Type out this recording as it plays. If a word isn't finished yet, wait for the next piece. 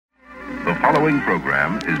The following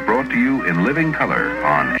program is brought to you in living color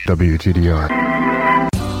on WTDR.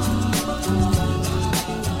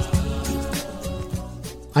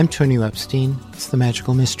 I'm Tony Epstein. It's the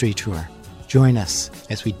Magical Mystery Tour. Join us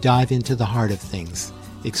as we dive into the heart of things,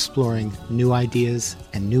 exploring new ideas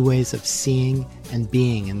and new ways of seeing and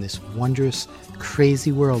being in this wondrous,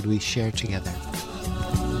 crazy world we share together.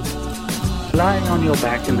 Lying on your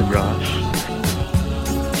back in the grass,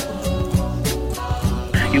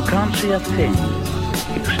 you can't see a thing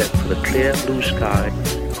except for the clear blue sky,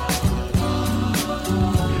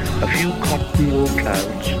 a few cotton wool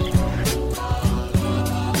clouds,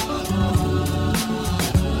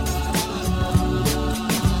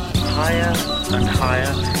 higher and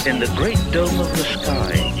higher in the great dome of the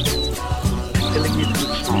sky, filling it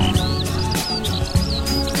with song.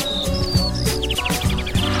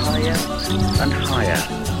 Higher and higher,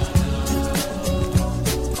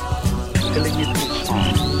 filling it with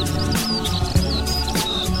song.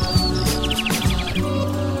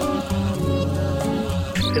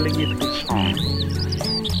 Filling it with song.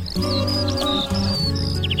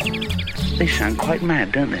 They sound quite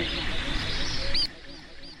mad, don't they?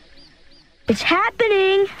 It's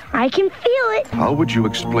happening. I can feel it. How would you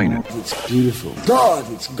explain it? It's beautiful. God,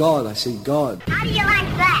 it's God. I say God. How do you like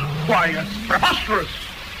that? Why, it's preposterous!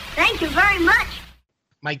 Thank you very much.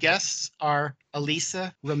 My guests are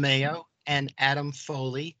Elisa, Romeo, and Adam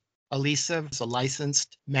Foley. Elisa is a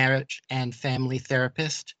licensed marriage and family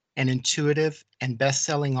therapist, an intuitive and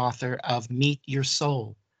best-selling author of Meet Your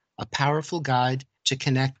Soul, a powerful guide to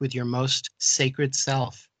connect with your most sacred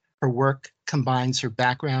self. Her work combines her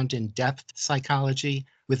background in depth psychology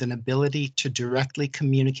with an ability to directly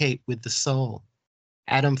communicate with the soul.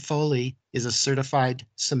 Adam Foley is a certified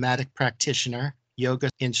somatic practitioner, yoga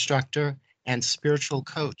instructor, and spiritual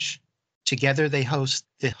coach. Together they host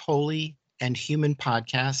the Holy and Human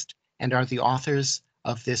podcast and are the authors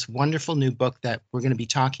of this wonderful new book that we're going to be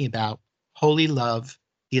talking about, Holy Love,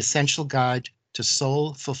 The Essential Guide to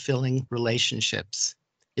Soul-Fulfilling Relationships.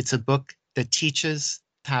 It's a book that teaches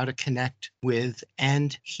how to connect with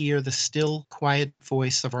and hear the still, quiet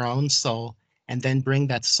voice of our own soul, and then bring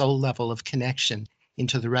that soul level of connection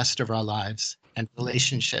into the rest of our lives and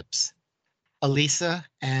relationships. Elisa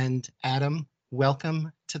and Adam,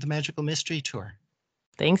 welcome to the Magical Mystery Tour.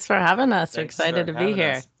 Thanks for having us. We're Thanks excited for to be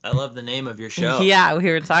here. us. I love the name of your show. Yeah,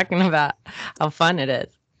 we were talking about how fun it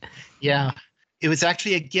is. Yeah, it was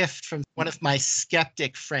actually a gift from one of my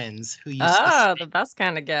skeptic friends who used The best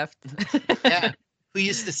kind of gift. yeah, who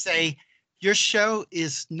used to say, your show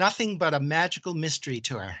is nothing but a magical mystery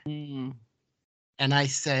tour. Mm. And I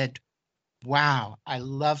said, wow, I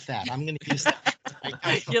love that. I'm going to use that.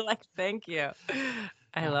 You're like, thank you.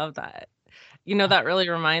 I love that. You know, that really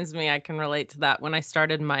reminds me, I can relate to that. When I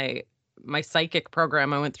started my psychic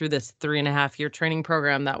program, I went through this 3.5-year training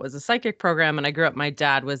program that was a psychic program. And I grew up, my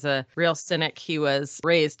dad was a real cynic. He was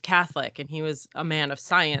raised Catholic and he was a man of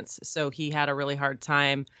science. So he had a really hard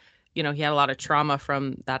time. You know, he had a lot of trauma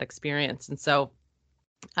from that experience. And so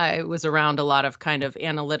I was around a lot of kind of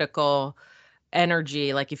analytical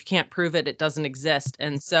energy, like if you can't prove it, it doesn't exist.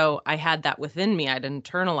 And so I had that within me. I'd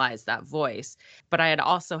internalized that voice, but I had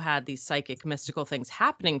also had these psychic mystical things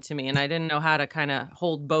happening to me. And I didn't know how to kind of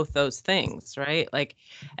hold both those things, right? Like,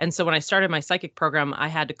 and so when I started my psychic program, I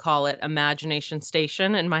had to call it Imagination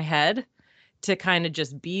Station in my head to kind of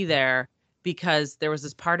just be there, because there was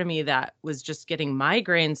this part of me that was just getting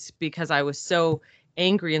migraines because I was so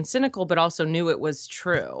angry and cynical, but also knew it was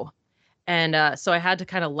true. And so I had to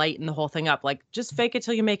kind of lighten the whole thing up, like just fake it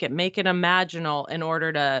till you make it imaginal in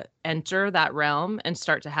order to enter that realm and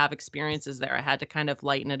start to have experiences there. I had to kind of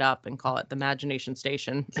lighten it up and call it the Imagination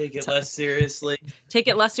Station. Take it less seriously. Take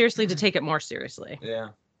it less seriously to take it more seriously. Yeah.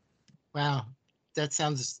 Wow, that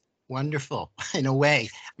sounds wonderful in a way.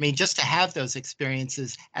 I mean, just to have those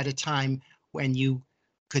experiences at a time when you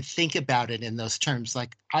could think about it in those terms.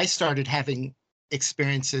 Like I started having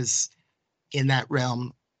experiences in that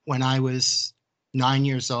realm when I was 9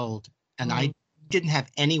 years old, and I didn't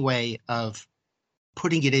have any way of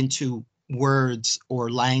putting it into words or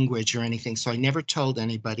language or anything. So I never told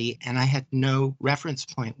anybody, and I had no reference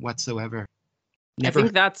point whatsoever. Never. I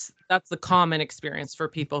think that's the common experience for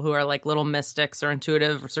people who are like little mystics or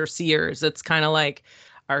intuitives or seers. It's kind of like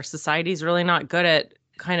our society's really not good at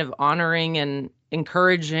kind of honoring and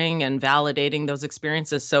encouraging and validating those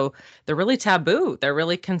experiences. So they're really taboo. They're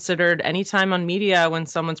really considered, anytime on media when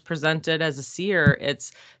someone's presented as a seer,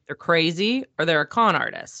 it's they're crazy or they're a con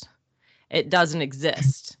artist. It doesn't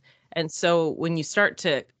exist. And so when you start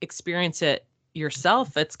to experience it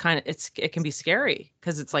yourself, it can be scary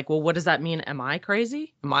because it's like, well, what does that mean? Am I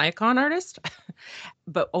crazy? Am I a con artist?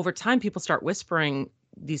 But over time, people start whispering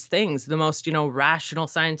these things. The most, rational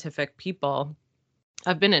scientific people.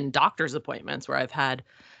 I've been in doctor's appointments where I've had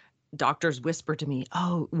doctors whisper to me,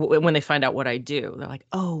 when they find out what I do, they're like,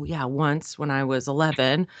 oh yeah, once when I was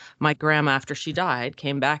 11, my grandma, after she died,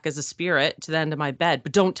 came back as a spirit to the end of my bed,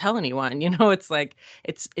 but don't tell anyone. It's like,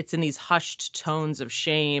 it's in these hushed tones of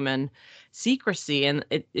shame and secrecy. And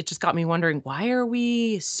it just got me wondering, why are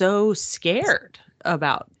we so scared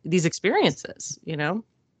about these experiences,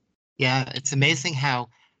 Yeah, it's amazing how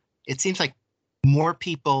it seems like more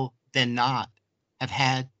people than not have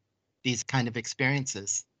had these kind of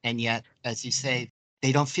experiences. And yet, as you say,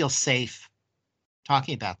 they don't feel safe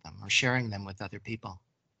talking about them or sharing them with other people.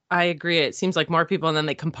 I agree. It seems like more people, and then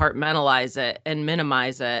they compartmentalize it and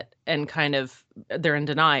minimize it, and kind of they're in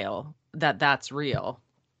denial that that's real.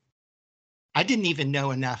 I didn't even know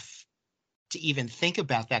enough to even think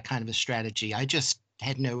about that kind of a strategy. I just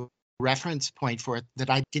had no reference point for it, that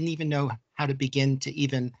I didn't even know how to begin to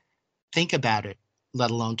even think about it, let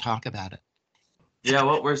alone talk about it. Yeah,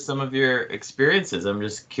 what were some of your experiences? I'm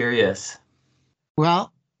just curious.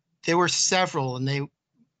 Well, there were several, and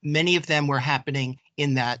many of them were happening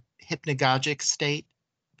in that hypnagogic state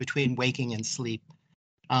between waking and sleep.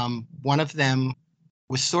 One of them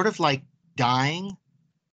was sort of like dying,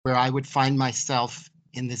 where I would find myself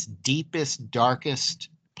in this deepest, darkest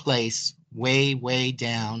place, way, way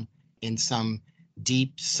down in some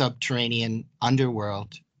deep subterranean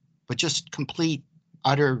underworld, but just complete,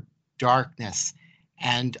 utter darkness.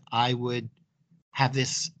 And I would have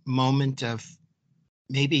this moment of,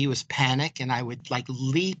 maybe it was panic, and I would like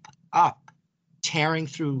leap up, tearing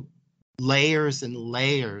through layers and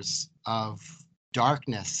layers of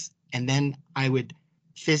darkness. And then I would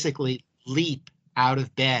physically leap out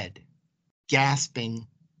of bed, gasping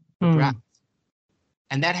for breath.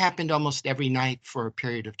 And that happened almost every night for a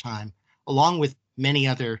period of time, along with many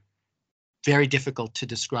other very difficult to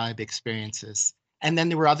describe experiences. And then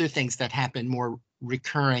there were other things that happened more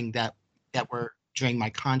recurring that were during my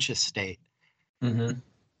conscious state. Mm-hmm.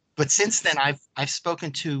 But since then, I've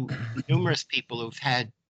spoken to numerous people who've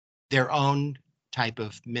had their own type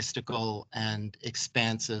of mystical and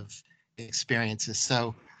expansive experiences.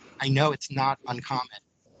 So I know it's not uncommon.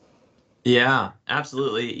 Yeah,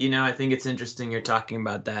 absolutely. I think it's interesting you're talking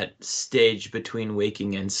about that stage between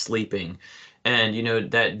waking and sleeping. And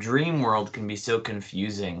that dream world can be so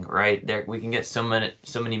confusing, right? There we can get so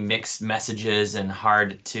many mixed messages and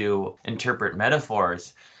hard to interpret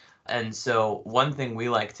metaphors. And so one thing we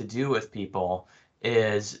like to do with people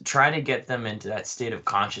is try to get them into that state of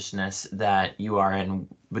consciousness that you are in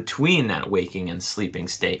between that waking and sleeping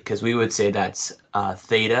state, because we would say that's a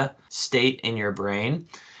theta state in your brain.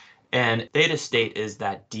 And theta state is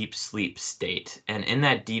that deep sleep state. And in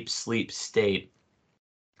that deep sleep state,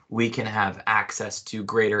 we can have access to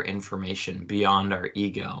greater information beyond our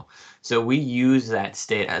ego. So we use that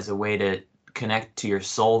state as a way to connect to your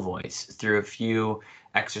soul voice through a few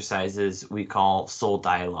exercises we call soul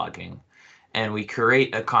dialoguing. And we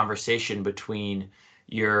create a conversation between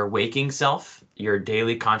your waking self, your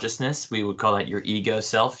daily consciousness, we would call that your ego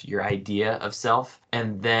self, your idea of self.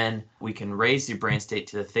 And then we can raise your brain state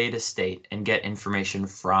to the theta state and get information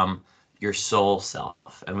from your soul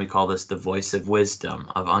self. And we call this the voice of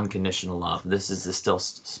wisdom, of unconditional love. This is the still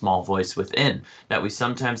small voice within that we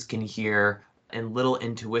sometimes can hear in little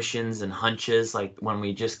intuitions and hunches, like when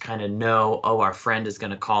we just kind of know, our friend is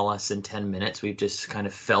going to call us in 10 minutes. We've just kind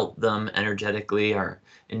of felt them energetically or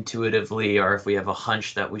intuitively, or if we have a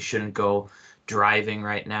hunch that we shouldn't go driving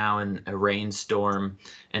right now in a rainstorm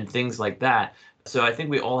and things like that. So I think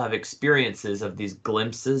we all have experiences of these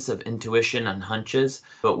glimpses of intuition and hunches,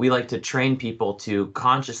 but we like to train people to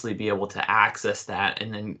consciously be able to access that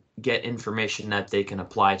and then get information that they can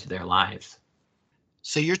apply to their lives.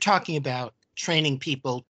 So you're talking about training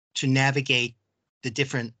people to navigate the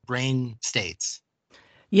different brain states.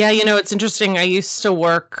 Yeah, it's interesting. I used to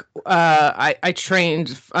work, I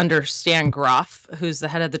trained under Stan Groff, who's the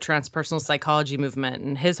head of the transpersonal psychology movement.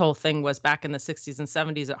 And his whole thing was back in the 60s and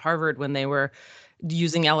 70s at Harvard when they were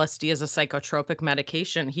using LSD as a psychotropic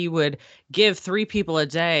medication. He would give 3 people a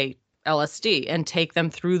day LSD and take them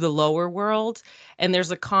through the lower world. And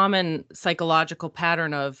there's a common psychological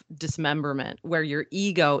pattern of dismemberment where your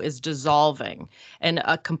ego is dissolving and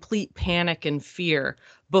a complete panic and fear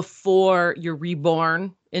before you're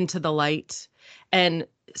reborn into the light. And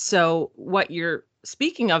so what you're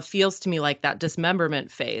speaking of feels to me like that dismemberment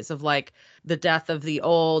phase of like the death of the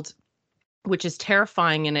old which is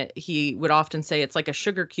terrifying. And he would often say it's like a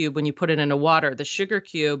sugar cube when you put it into water. The sugar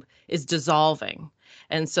cube is dissolving.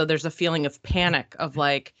 And so there's a feeling of panic of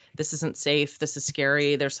like, this isn't safe. This is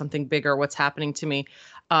scary. There's something bigger. What's happening to me?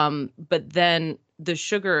 But then the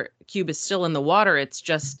sugar cube is still in the water. It's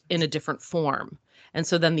just in a different form. And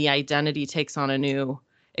so then the identity takes on a new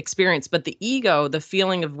experience. But the ego, the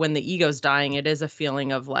feeling of when the ego's dying, it is a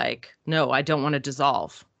feeling of like, no, I don't want to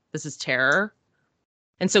dissolve. This is terror.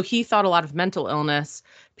 And so he thought a lot of mental illness,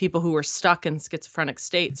 people who were stuck in schizophrenic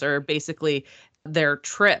states, or basically their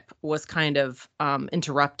trip was kind of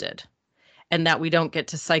interrupted, and that we don't get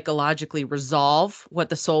to psychologically resolve what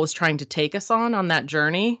the soul was trying to take us on that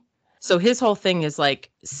journey. So his whole thing is like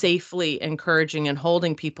safely encouraging and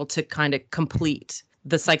holding people to kind of complete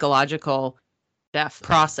the psychological death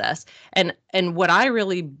process. And what I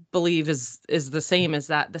really believe is the same, is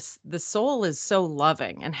that the soul is so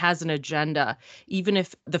loving and has an agenda, even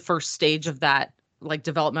if the first stage of that like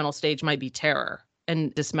developmental stage might be terror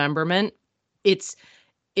and dismemberment. It's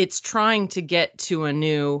trying to get to a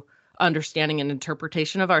new understanding and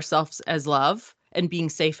interpretation of ourselves as love and being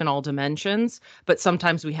safe in all dimensions. But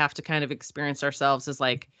sometimes we have to kind of experience ourselves as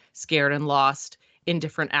like scared and lost in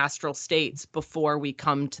different astral states before we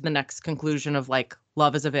come to the next conclusion of like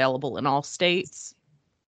love is available in all states.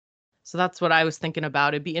 So that's what I was thinking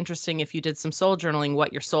about. It'd be interesting if you did some soul journaling,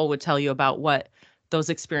 what your soul would tell you about what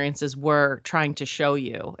those experiences were trying to show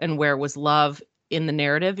you, and where was love in the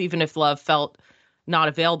narrative, even if love felt not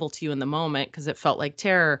available to you in the moment because it felt like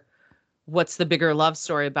terror. What's the bigger love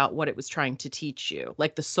story about what it was trying to teach you,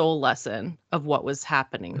 like the soul lesson of what was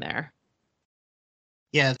happening there?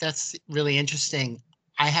 Yeah, that's really interesting.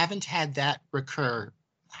 I haven't had that recur.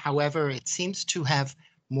 However, it seems to have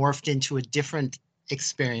morphed into a different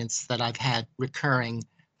experience that I've had recurring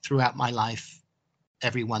throughout my life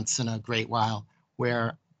every once in a great while,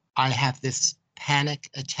 where I have this panic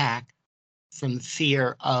attack from the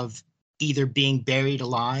fear of either being buried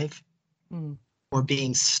alive or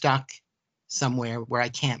being stuck somewhere where I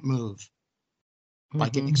can't move,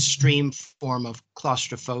 like an extreme form of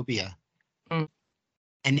claustrophobia.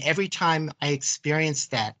 And every time I experience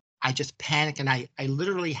that, I just panic, and I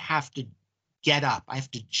literally have to get up. I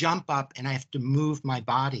have to jump up and I have to move my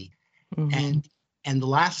body. And the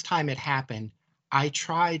last time it happened, I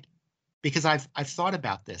tried, because I've thought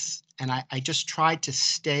about this, and I just tried to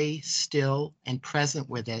stay still and present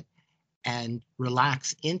with it and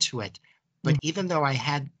relax into it. But even though I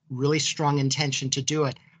had really strong intention to do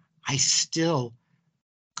it, I still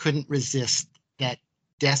couldn't resist that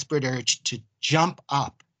desperate urge to jump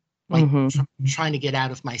up, like trying to get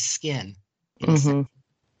out of my skin.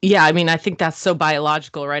 Yeah, I mean, I think that's so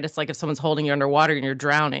biological, right? It's like if someone's holding you underwater and you're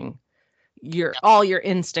drowning, all your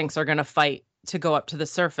instincts are going to fight to go up to the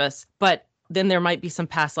surface. But then there might be some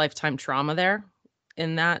past lifetime trauma there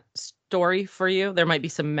in that story for you. There might be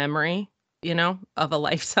some memory, of a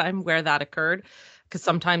lifetime where that occurred, because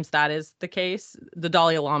sometimes that is the case. The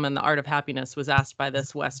Dalai Lama in The Art of Happiness was asked by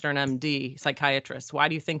this Western MD psychiatrist, why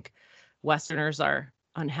do you think Westerners are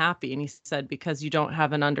unhappy? And he said, because you don't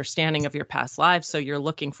have an understanding of your past lives. So you're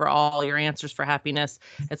looking for all your answers for happiness.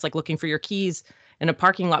 It's like looking for your keys in a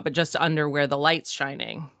parking lot, but just under where the light's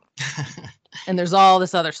shining. And there's all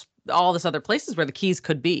this other places where the keys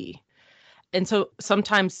could be. And so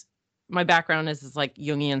sometimes my background is like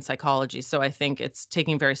Jungian psychology. So I think it's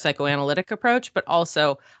taking a very psychoanalytic approach, but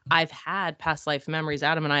also I've had past life memories.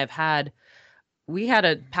 Adam and I we had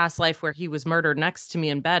a past life where he was murdered next to me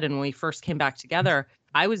in bed. And when we first came back together,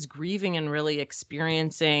 I was grieving and really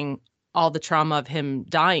experiencing all the trauma of him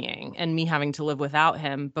dying and me having to live without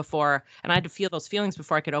him before. And I had to feel those feelings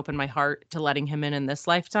before I could open my heart to letting him in this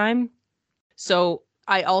lifetime. So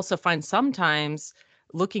I also find sometimes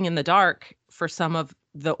looking in the dark for some of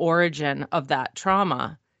the origin of that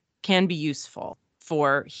trauma can be useful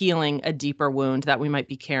for healing a deeper wound that we might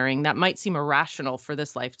be carrying that might seem irrational for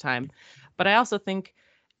this lifetime. But I also think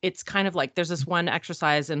it's kind of like there's this one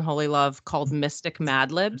exercise in Holy Love called Mystic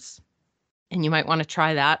Mad Libs. And you might want to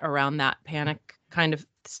try that around that panic kind of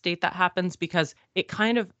state that happens, because it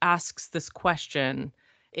kind of asks this question.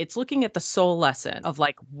 It's looking at the soul lesson of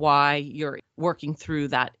like why you're working through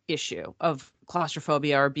that issue of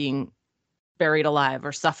claustrophobia or being buried alive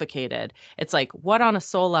or suffocated. It's like, what on a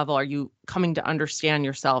soul level are you coming to understand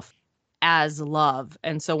yourself as love?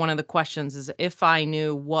 And so one of the questions is, if I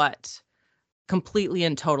knew what completely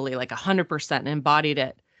and totally, like 100% and embodied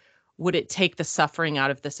it, would it take the suffering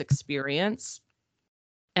out of this experience?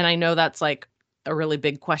 And I know that's like a really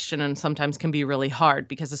big question and sometimes can be really hard,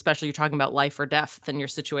 because especially you're talking about life or death in your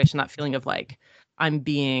situation, that feeling of like, I'm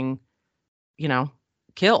being,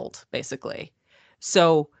 killed basically.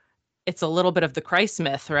 So it's a little bit of the Christ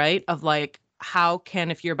myth, right? Of like, how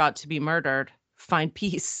can, if you're about to be murdered, find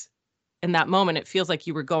peace? In that moment, it feels like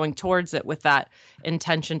you were going towards it with that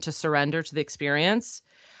intention to surrender to the experience.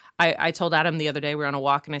 I told Adam the other day, we were on a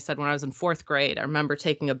walk, and I said, when I was in 4th grade, I remember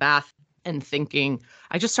taking a bath and thinking,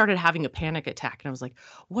 I just started having a panic attack. And I was like,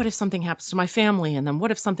 what if something happens to my family? And then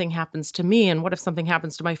what if something happens to me? And what if something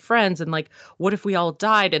happens to my friends? And like, what if we all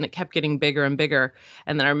died? And it kept getting bigger and bigger.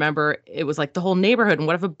 And then I remember it was like the whole neighborhood. And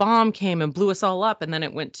what if a bomb came and blew us all up? And then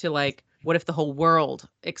it went to like, what if the whole world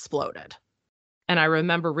exploded? And I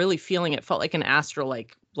remember really feeling it, felt like an astral,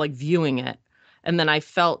 like viewing it. And then I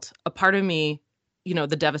felt a part of me, you know,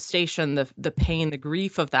 the devastation, the pain, the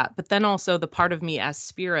grief of that, but then also the part of me as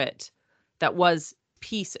spirit that was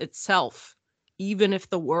peace itself, even if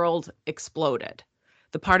the world exploded.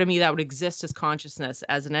 The part of me that would exist as consciousness,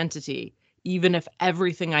 as an entity, even if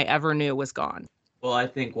everything I ever knew was gone. Well, I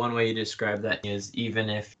think one way you describe that is, even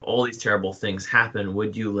if all these terrible things happen,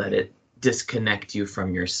 would you let it disconnect you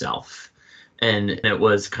from yourself? And it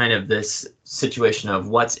was kind of this situation of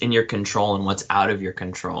what's in your control and what's out of your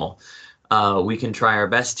control. We can try our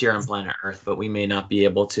best here on planet Earth, but we may not be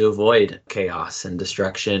able to avoid chaos and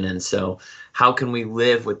destruction. And so how can we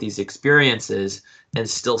live with these experiences and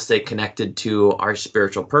still stay connected to our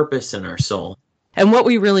spiritual purpose and our soul? And what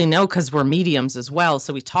we really know, because we're mediums as well,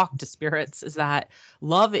 so we talk to spirits, is that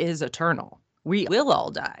love is eternal. We will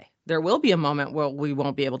all die. There will be a moment where we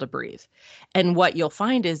won't be able to breathe. And what you'll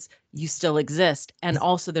find is you still exist. And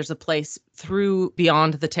also there's a place through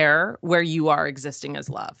beyond the terror where you are existing as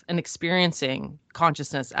love and experiencing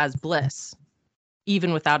consciousness as bliss,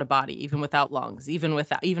 even without a body, even without lungs, even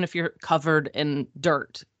if you're covered in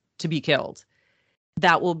dirt to be killed.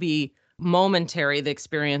 That will be momentary, the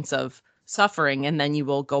experience of suffering, and then you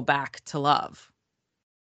will go back to love.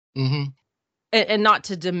 Mm-hmm. And not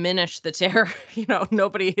to diminish the terror, you know,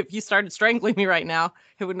 if you started strangling me right now,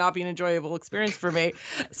 it would not be an enjoyable experience for me.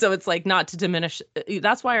 So it's like, not to diminish.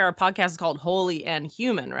 That's why our podcast is called Holy and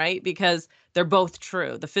Human, right? Because they're both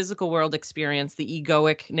true. The physical world experience, the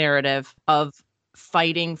egoic narrative of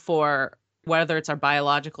fighting for whether it's our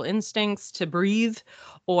biological instincts to breathe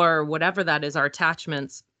or whatever that is, our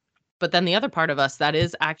attachments. But then the other part of us that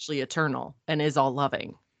is actually eternal and is all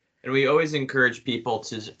loving. And we always encourage people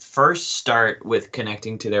to first start with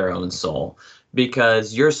connecting to their own soul,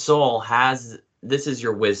 because your soul this is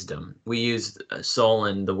your wisdom. We use soul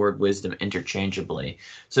and the word wisdom interchangeably.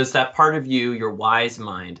 So it's that part of you, your wise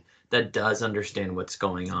mind, that does understand what's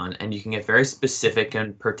going on. And you can get very specific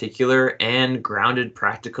and particular and grounded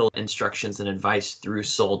practical instructions and advice through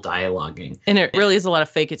soul dialoguing. And it really is a lot of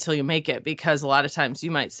fake it till you make it, because a lot of times you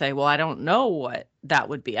might say, well, I don't know what that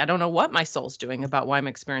would be. I don't know what my soul's doing about why I'm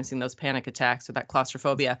experiencing those panic attacks or that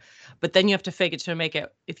claustrophobia. But then you have to fake it till you make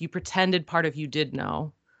it. If you pretended part of you did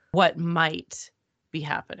know, what might be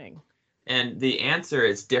happening? And the answer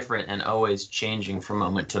is different and always changing from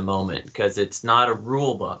moment to moment, because it's not a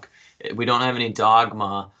rule book. We don't have any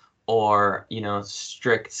dogma or,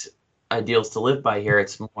 strict ideals to live by here.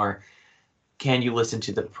 It's more, can you listen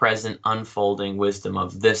to the present unfolding wisdom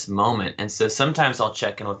of this moment? And so sometimes I'll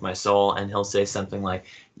check in with my soul and he'll say something like,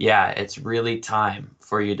 yeah, it's really time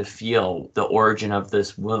for you to feel the origin of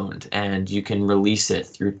this wound, and you can release it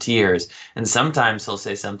through tears. And sometimes he'll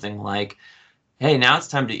say something like, hey, now it's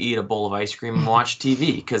time to eat a bowl of ice cream and watch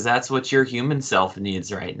TV, because that's what your human self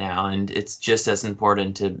needs right now. And it's just as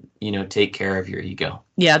important to, take care of your ego.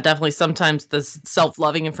 Yeah, definitely. Sometimes the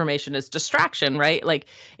self-loving information is distraction, right? Like,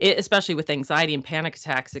 especially with anxiety and panic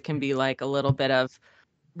attacks, it can be like a little bit of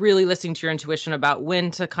really listening to your intuition about when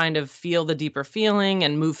to kind of feel the deeper feeling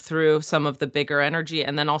and move through some of the bigger energy,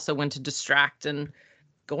 and then also when to distract and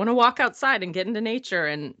go on a walk outside and get into nature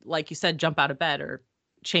and, like you said, jump out of bed or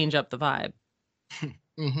change up the vibe.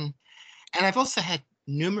 Mm-hmm. And I've also had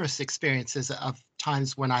numerous experiences of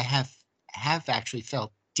times when I have actually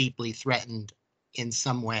felt deeply threatened in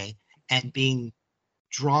some way, and being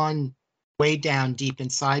drawn way down deep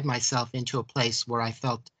inside myself into a place where I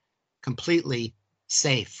felt completely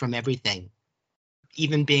safe from everything,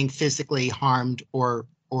 even being physically harmed or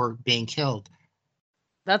being killed.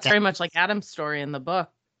 That's very much like Adam's story in the book.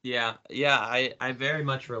 Yeah, I very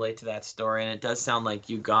much relate to that story, and it does sound like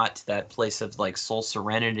you got to that place of like soul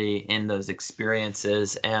serenity in those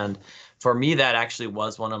experiences. And for me, that actually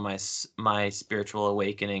was one of my spiritual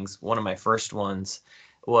awakenings. One of my first ones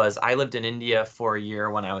was, I lived in India for a year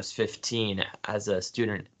when I was 15 as a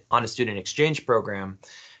student on a student exchange program,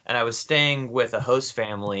 and I was staying with a host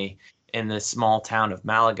family in this small town of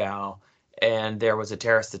Malagao. and there was a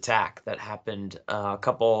terrorist attack that happened a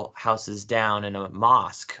couple houses down in a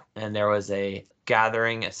mosque, and there was a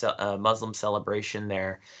gathering, a Muslim celebration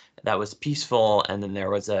there that was peaceful, and then there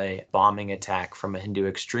was a bombing attack from a Hindu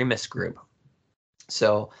extremist group.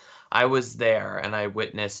 So I was there, and I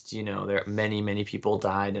witnessed, there many people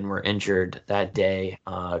died and were injured that day,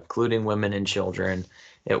 including women and children.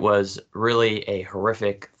 It was really a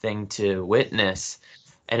horrific thing to witness.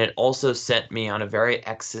 And it also set me on a very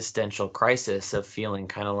existential crisis of feeling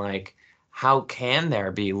kind of like, how can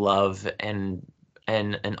there be love and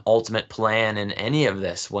an ultimate plan in any of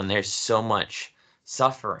this when there's so much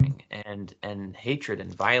suffering and hatred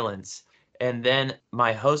and violence? And then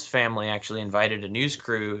my host family actually invited a news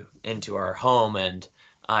crew into our home, and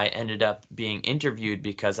I ended up being interviewed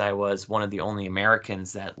because I was one of the only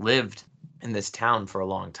Americans that lived in this town for a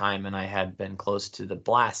long time, and I had been close to the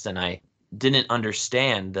blast, and I didn't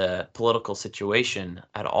understand the political situation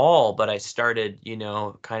at all, but I started,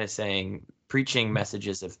 kind of preaching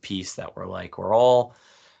messages of peace that were like, we're all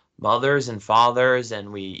mothers and fathers,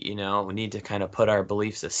 and we need to kind of put our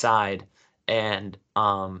beliefs aside. And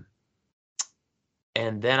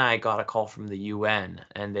then I got a call from the UN,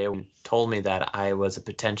 and they told me that I was a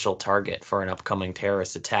potential target for an upcoming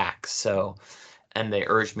terrorist attack. And they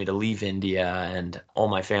urged me to leave India, and all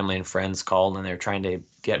my family and friends called, and they're trying to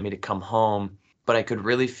get me to come home. But I could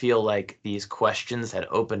really feel like these questions had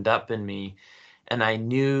opened up in me, and I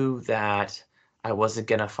knew that I wasn't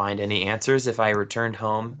going to find any answers if I returned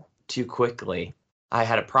home too quickly. I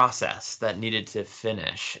had a process that needed to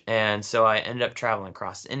finish. And so I ended up traveling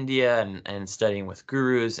across India and studying with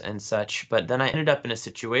gurus and such. But then I ended up in a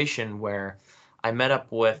situation where I met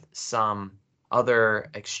up with some other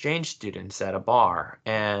exchange students at a bar.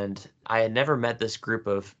 And I had never met this group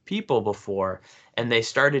of people before. And they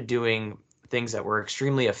started doing things that were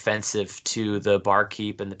extremely offensive to the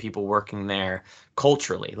barkeep and the people working there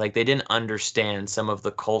culturally. Like, they didn't understand some of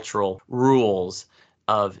the cultural rules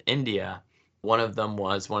of India. One of them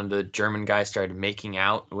was one of the German guys started making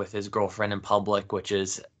out with his girlfriend in public, which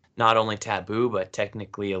is not only taboo, but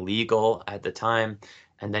technically illegal at the time.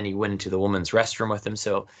 And then he went into the woman's restroom with him.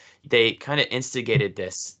 So they kind of instigated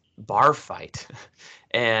this bar fight.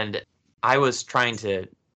 And I was trying to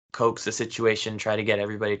coax the situation, try to get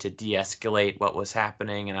everybody to de-escalate what was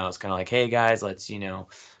happening. And I was kind of like, hey guys, let's,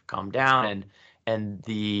 calm down. And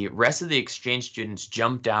the rest of the exchange students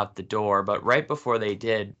jumped out the door, but right before they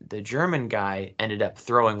did, the German guy ended up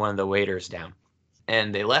throwing one of the waiters down.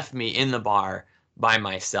 And they left me in the bar by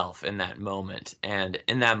myself in that moment. And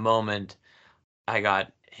in that moment, I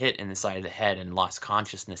got hit in the side of the head and lost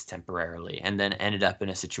consciousness temporarily, and then ended up in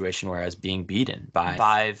a situation where I was being beaten by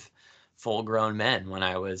 5 full-grown men when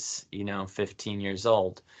I was, 15 years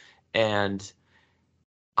old. And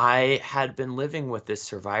I had been living with this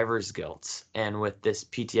survivor's guilt and with this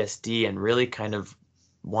PTSD, and really kind of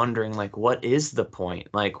wondering, like, what is the point?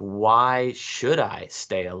 Like, why should I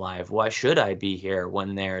stay alive? Why should I be here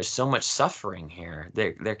when there's so much suffering here?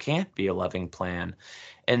 There can't be a loving plan.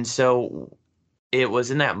 And so it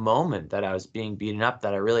was in that moment that I was being beaten up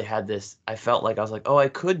that I really had this, I felt like I was like, oh, I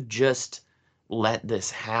could just let this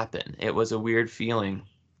happen. It was a weird feeling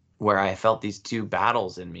where I felt these two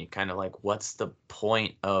battles in me, kind of like, what's the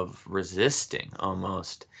point of resisting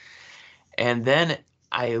almost? And then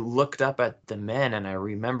I looked up at the men, and I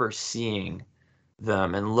remember seeing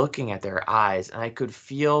them and looking at their eyes, and I could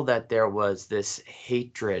feel that there was this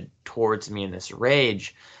hatred towards me and this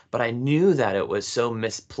rage, but I knew that it was so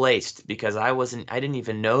misplaced because I didn't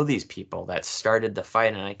even know these people that started the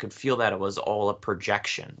fight, and I could feel that it was all a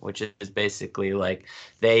projection, which is basically like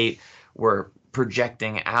they were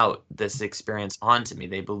projecting out this experience onto me.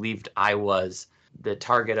 They believed I was the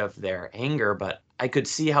target of their anger, but I could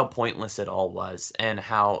see how pointless it all was, and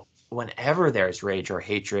how whenever there's rage or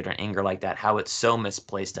hatred or anger like that, how it's so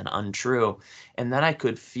misplaced and untrue. And then I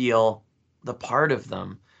could feel the part of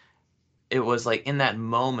them. It was like in that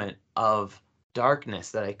moment of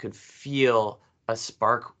darkness that I could feel a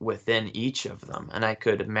spark within each of them. And I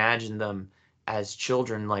could imagine them as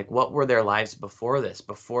children, like, what were their lives before this,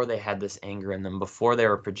 before they had this anger in them, before they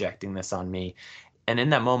were projecting this on me. And in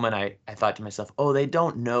that moment, I thought to myself, oh, they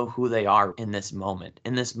don't know who they are in this moment.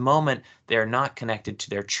 In this moment, they're not connected to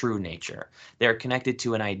their true nature. They're connected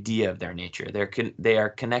to an idea of their nature. They are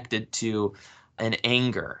connected to an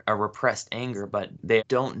anger, a repressed anger, but they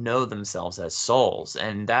don't know themselves as souls.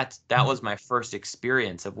 And that was my first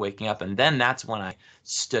experience of waking up. And then that's when I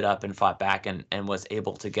stood up and fought back and was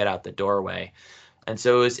able to get out the doorway. And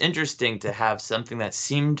so it was interesting to have something that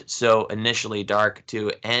seemed so initially dark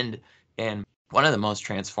to end in one of the most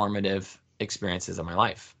transformative experiences of my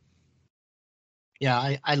life.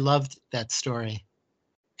 Yeah, I loved that story.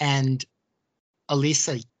 And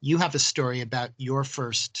Elisa, you have a story about your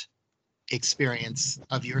first experience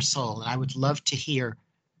of your soul. And I would love to hear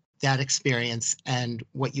that experience and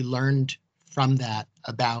what you learned from that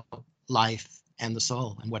about life and the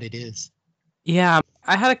soul and what it is. Yeah,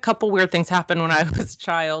 I had a couple weird things happen when I was a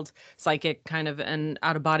child, psychic kind of and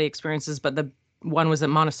out of body experiences. But the one was at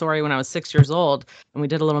Montessori when I was 6 years old, and we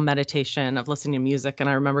did a little meditation of listening to music. And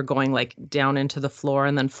I remember going like down into the floor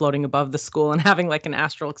and then floating above the school and having like an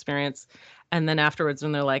astral experience. And then afterwards,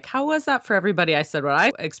 when they're like, "How was that for everybody?" I said what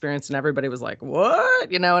I experienced, and everybody was like,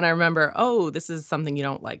 "What?" And I remember, oh, this is something you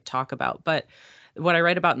don't like talk about. But what I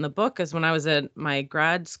write about in the book is when I was at my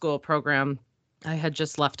grad school program, I had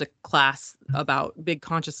just left a class about big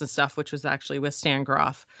consciousness stuff, which was actually with Stan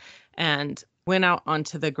Groff, and went out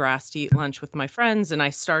onto the grass to eat lunch with my friends. And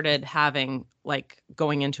I started having like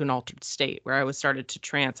going into an altered state where I was started to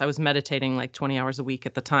trance. I was meditating like 20 hours a week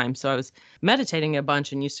at the time. So I was meditating a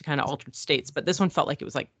bunch and used to kind of altered states. But this one felt like it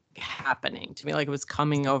was like happening to me, like it was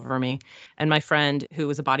coming over me. And my friend who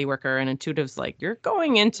was a body worker and intuitive's like, "You're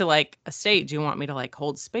going into like a state. Do you want me to like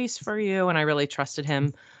hold space for you?" And I really trusted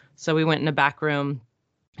him. So we went in a back room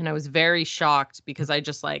and I was very shocked because I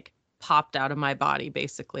just like popped out of my body.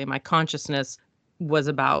 Basically, my consciousness was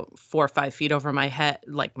about 4 or 5 feet over my head,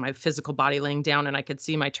 like my physical body laying down, and I could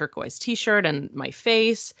see my turquoise t-shirt and my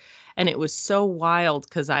face. And it was so wild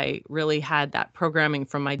because I really had that programming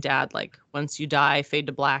from my dad, like once you die, fade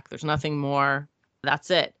to black, there's nothing more.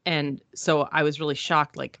 That's it. And so I was really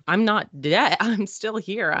shocked, like I'm not dead. I'm still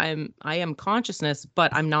here. I am consciousness,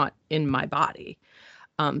 but I'm not in my body.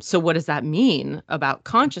 So what does that mean about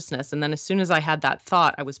consciousness? And then as soon as I had that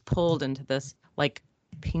thought, I was pulled into this like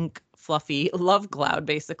pink, fluffy love cloud,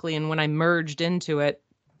 basically. And when I merged into it,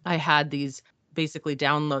 I had these basically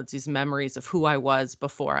downloads, these memories of who I was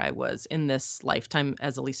before I was in this lifetime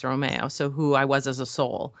as Elisa Romeo. So who I was as a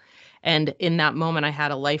soul. And in that moment, I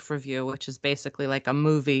had a life review, which is basically like a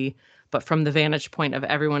movie, but from the vantage point of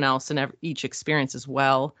everyone else and each experience as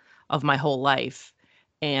well of my whole life.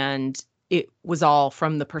 And it was all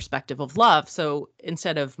from the perspective of love. So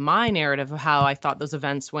instead of my narrative of how I thought those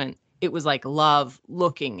events went, it was like love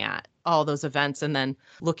looking at all those events and then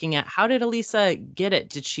looking at how did Elisa get it?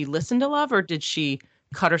 Did she listen to love or did she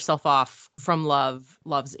cut herself off from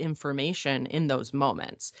love's information in those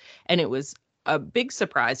moments? And it was a big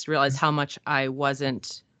surprise to realize how much I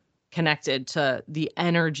wasn't connected to the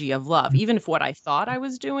energy of love. Even if what I thought I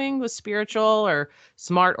was doing was spiritual or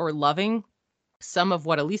smart or loving, some of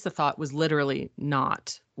what Elisa thought was literally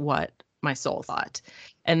not what my soul thought.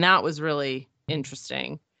 And that was really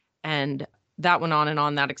interesting. And that went on and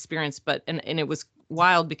on, that experience. But, and it was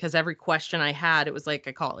wild because every question I had, it was like,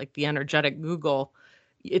 I call it like the energetic Google,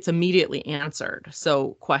 it's immediately answered.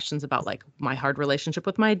 So questions about like my hard relationship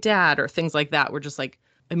with my dad or things like that were just like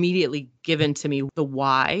immediately given to me, the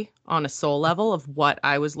why on a soul level of what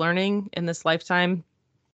I was learning in this lifetime.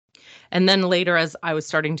 And then later, as I was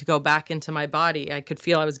starting to go back into my body, I could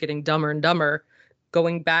feel I was getting dumber and dumber,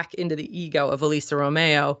 going back into the ego of Elisa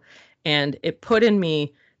Romeo. And it put in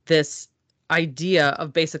me this idea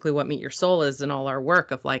of basically what Meet Your Soul is in all our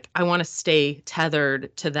work of like, I want to stay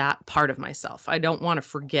tethered to that part of myself. I don't want to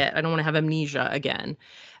forget. I don't want to have amnesia again.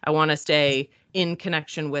 I want to stay in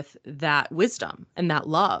connection with that wisdom and that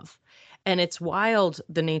love. And it's wild.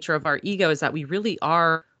 The nature of our ego is that we really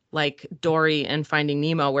are like Dory and Finding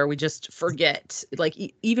Nemo, where we just forget, like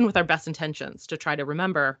even with our best intentions to try to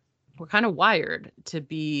remember, we're kind of wired to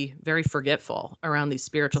be very forgetful around these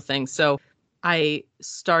spiritual things. So I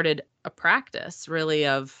started a practice really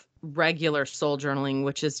of regular soul journaling,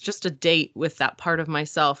 which is just a date with that part of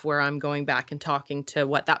myself where I'm going back and talking to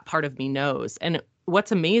what that part of me knows. And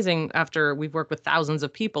what's amazing after we've worked with thousands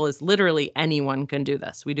of people is literally anyone can do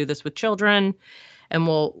this. We do this with children, and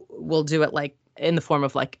we'll do it like in the form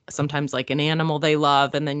of like sometimes like an animal they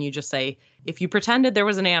love. And then you just say, if you pretended there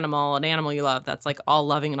was an animal you love, that's like all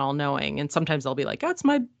loving and all knowing. And sometimes they'll be like, that's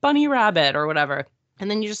my bunny rabbit or whatever. And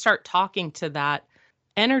then you just start talking to that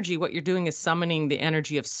energy. What you're doing is summoning the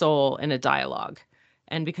energy of soul in a dialogue.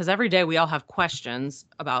 And because every day we all have questions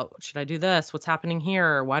about, should I do this? What's happening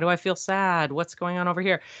here? Why do I feel sad? What's going on over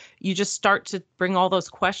here? You just start to bring all those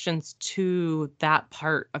questions to that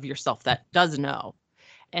part of yourself that does know.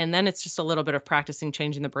 And then it's just a little bit of practicing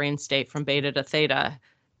changing the brain state from beta to theta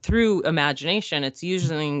through imagination. It's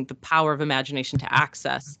using the power of imagination to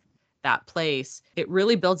access that place. It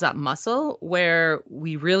really builds that muscle where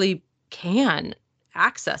we really can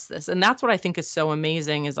access this. And that's what I think is so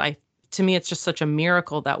amazing is to me, it's just such a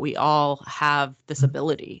miracle that we all have this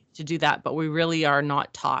ability to do that, but we really are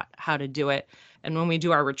not taught how to do it. And when we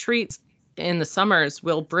do our retreats, in the summers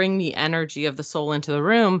will bring the energy of the soul into the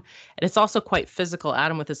room. And it's also quite physical.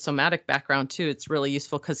 Adam, with his somatic background too, it's really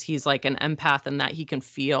useful because he's like an empath and that he can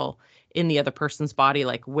feel in the other person's body,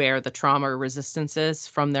 like where the trauma or resistance is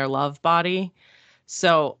from their love body.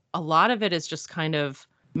 So a lot of it is just kind of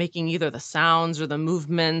making either the sounds or the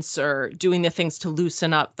movements or doing the things to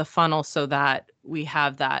loosen up the funnel so that we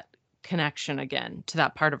have that connection again to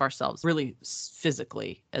that part of ourselves, really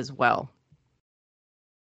physically as well.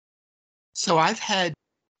 So I've had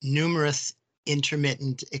numerous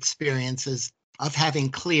intermittent experiences of having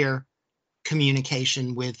clear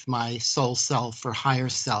communication with my soul self or higher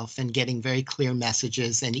self and getting very clear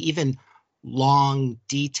messages and even long,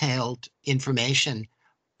 detailed information.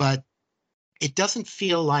 But it doesn't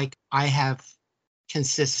feel like I have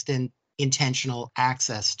consistent, intentional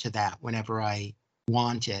access to that whenever I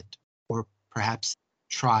want it or perhaps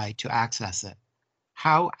try to access it.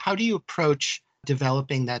 How do you approach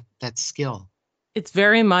developing that skill? It's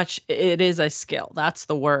very much, it is a skill. That's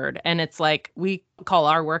the word. And it's like, we call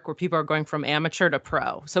our work where people are going from amateur to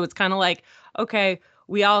pro. So it's kind of like, okay,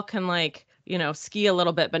 we all can like, ski a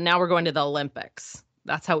little bit, but now we're going to the Olympics.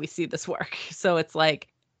 That's how we see this work. So it's like,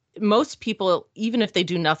 most people, even if they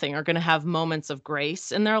do nothing, are going to have moments of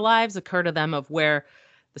grace in their lives occur to them of where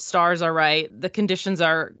the stars are right, the conditions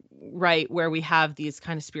are right, where we have these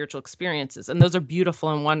kind of spiritual experiences. And those are beautiful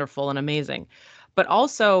and wonderful and amazing. But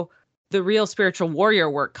also the real spiritual warrior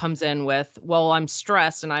work comes in with, well, I'm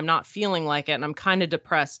stressed and I'm not feeling like it and I'm kind of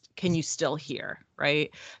depressed. Can you still hear?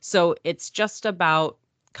 Right. So it's just about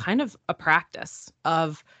kind of a practice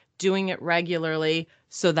of doing it regularly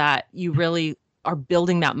so that you really are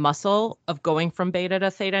building that muscle of going from beta to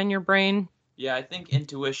theta in your brain. Yeah, I think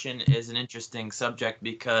intuition is an interesting subject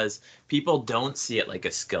because people don't see it like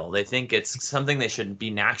a skill. They think it's something they should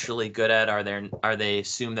be naturally good at, or they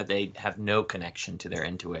assume that they have no connection to their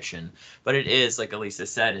intuition. But it is, like Elisa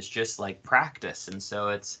said, it's just like practice. And so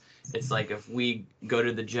it's like if we go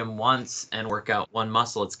to the gym once and work out one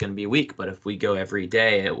muscle, it's going to be weak. But if we go every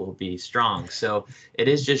day, it will be strong. So it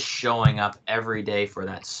is just showing up every day for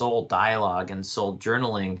that soul dialogue and soul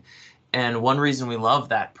journaling. And one reason we love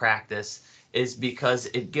that practice is because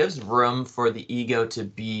it gives room for the ego to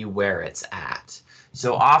be where it's at.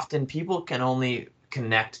 So often people can only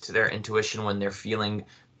connect to their intuition when they're feeling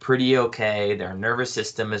pretty okay, their nervous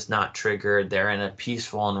system is not triggered, they're in a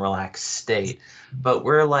peaceful and relaxed state. But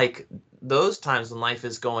we're like, those times when life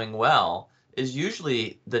is going well is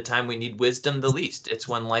usually the time we need wisdom the least. It's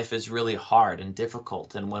when life is really hard and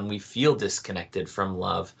difficult and when we feel disconnected from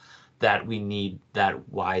love, that we need that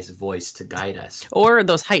wise voice to guide us. Or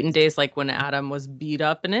those heightened days like when Adam was beat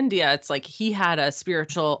up in India. It's like he had a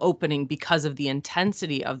spiritual opening because of the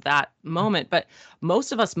intensity of that moment. But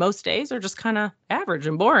most of us, most days are just kind of average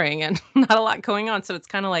and boring and not a lot going on. So it's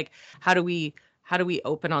kind of like, how do we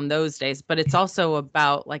open on those days? But it's also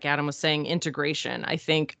about, like Adam was saying, integration. I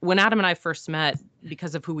think when Adam and I first met,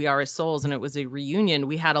 because of who we are as souls, and it was a reunion,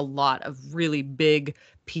 we had a lot of really big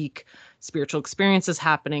peak spiritual experiences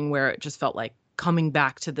happening where it just felt like coming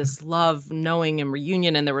back to this love, knowing, and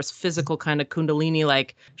reunion. And there was physical kind of kundalini,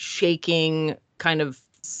 like shaking kind of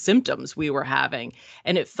symptoms we were having.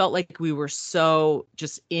 And it felt like we were so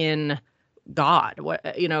just in God.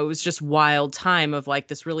 It was just wild time of like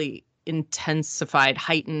this really intensified,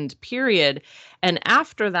 heightened period. And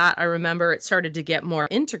after that, I remember it started to get more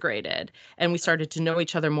integrated and we started to know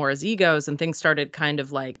each other more as egos and things started kind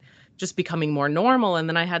of like just becoming more normal. And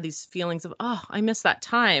then I had these feelings of, oh, I miss that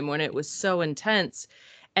time when it was so intense.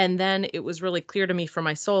 And then it was really clear to me from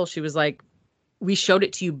my soul. She was like, we showed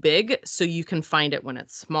it to you big so you can find it when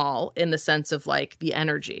it's small, in the sense of like the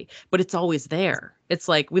energy, but it's always there. It's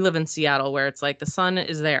like we live in Seattle where it's like the sun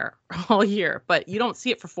is there all year, but you don't see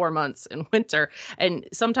it for 4 months in winter. And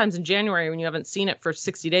sometimes in January, when you haven't seen it for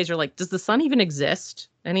 60 days, you're like, does the sun even exist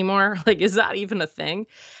anymore? Like, is that even a thing?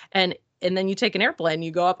 And then you take an airplane,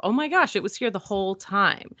 you go up, oh my gosh, it was here the whole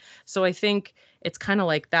time. So I think it's kind of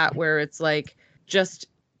like that, where it's like just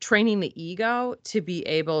training the ego to be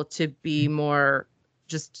able to be more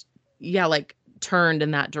just, like turned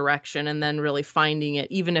in that direction, and then really finding it,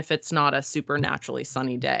 even if it's not a supernaturally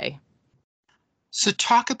sunny day. So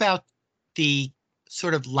talk about the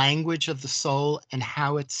sort of language of the soul and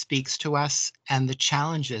how it speaks to us and the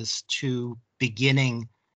challenges to beginning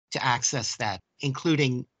to access that,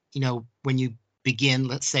 including, when you begin,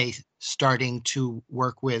 let's say, starting to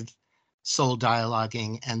work with soul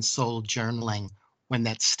dialoguing and soul journaling, when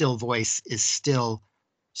that still voice is still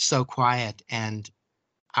so quiet and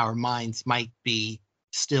our minds might be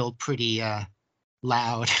still pretty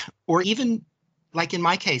loud. Or even like in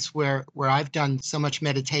my case, where I've done so much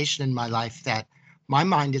meditation in my life that my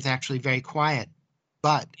mind is actually very quiet,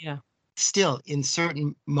 but Yeah. still in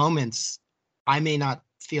certain moments, I may not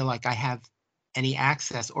feel like I have any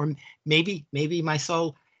access, or maybe my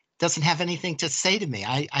soul doesn't have anything to say to me.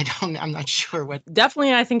 I'm not sure what.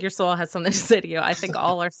 Definitely, I think your soul has something to say to you. I think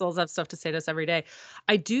all our souls have stuff to say to us every day.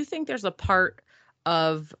 I do think there's a part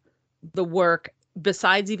of the work,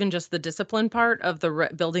 besides even just the discipline part of the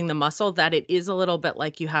building the muscle, that it is a little bit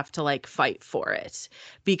like you have to like fight for it,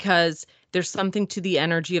 because there's something to the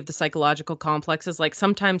energy of the psychological complexes. Like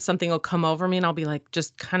sometimes something will come over me and I'll be like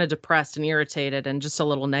just kind of depressed and irritated and just a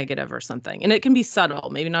little negative or something. And it can be subtle,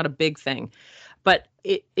 maybe not a big thing, but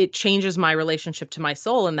it changes my relationship to my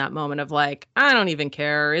soul in that moment of like, I don't even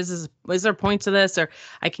care. Is there a point to this? Or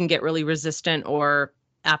I can get really resistant or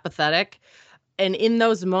apathetic. And in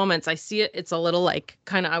those moments, I see it. It's a little like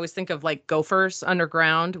kind of, I always think of like gophers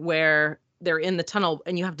underground where they're in the tunnel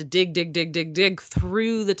and you have to dig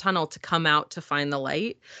through the tunnel to come out to find the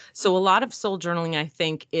light. So a lot of soul journaling, I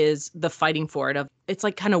think, is the fighting for it. It's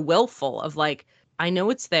like kind of willful of like, I know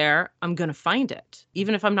it's there. I'm going to find it,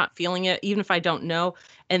 even if I'm not feeling it, even if I don't know.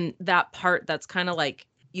 And that part, that's kind of like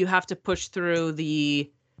you have to push through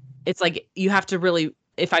it's like you have to really,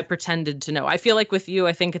 if I pretended to know. I feel like with you,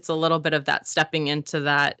 I think it's a little bit of that stepping into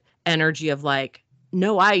that energy of like,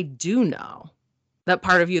 no, I do know. That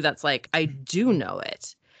part of you that's like, I do know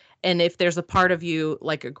it. And if there's a part of you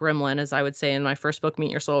like a gremlin, as I would say in my first book,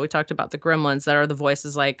 Meet Your Soul, we talked about the gremlins that are the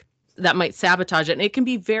voices like that might sabotage it. And it can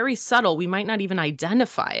be very subtle. We might not even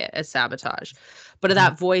identify it as sabotage, but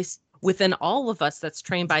that voice within all of us that's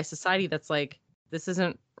trained by society that's like, this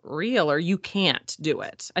isn't real, or you can't do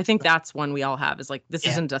it. I think that's one we all have, is like, this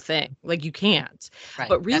isn't a thing. Like you can't, Right.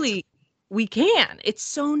 but really we can. It's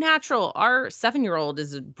so natural. Our 7-year-old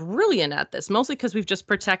is brilliant at this, mostly because we've just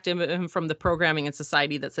protected him from the programming in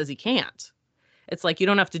society that says he can't. It's like, you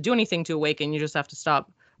don't have to do anything to awaken. You just have to stop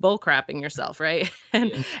bull crapping yourself. Right.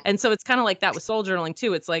 And so it's kind of like that with soul journaling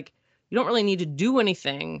too. It's like, you don't really need to do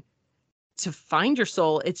anything to find your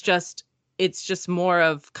soul. It's just more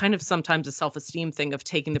of kind of sometimes a self-esteem thing of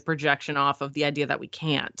taking the projection off of the idea that we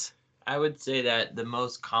can't. I would say that the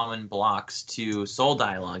most common blocks to soul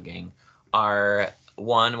dialoguing are,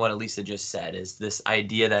 one, what Elisa just said, is this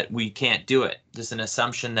idea that we can't do it. Just an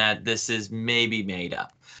assumption that this is maybe made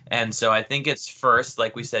up. And so I think it's first,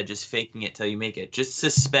 like we said, just faking it till you make it. Just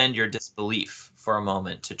suspend your disbelief for a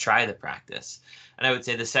moment to try the practice. And I would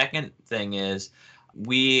say the second thing is,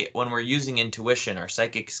 when we're using intuition, our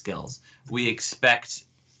psychic skills, we expect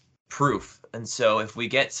proof. And so if we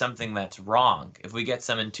get something that's wrong, if we get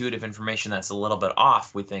some intuitive information that's a little bit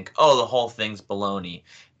off, we think, oh, the whole thing's baloney,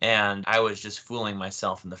 and I was just fooling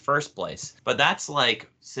myself in the first place. But that's like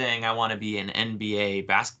saying I want to be an NBA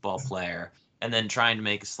basketball player and then trying to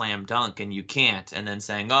make a slam dunk and you can't, and then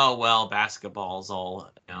saying, oh, well, basketball's all,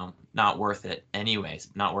 not worth it anyways,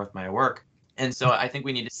 not worth my work. And so I think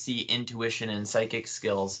we need to see intuition and psychic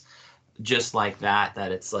skills just like that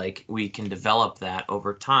it's like we can develop that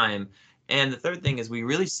over time. And the third thing is we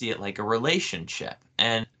really see it like a relationship,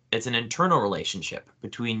 and it's an internal relationship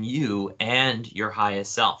between you and your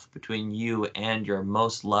highest self, between you and your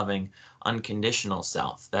most loving, unconditional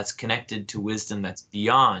self that's connected to wisdom that's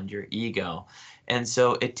beyond your ego. And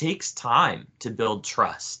so it takes time to build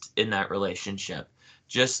trust in that relationship,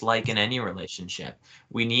 just like in any relationship.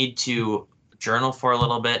 We need to journal for a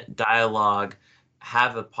little bit, dialogue,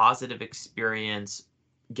 have a positive experience,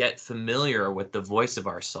 get familiar with the voice of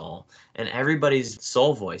our soul. And everybody's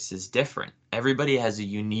soul voice is different. Everybody has a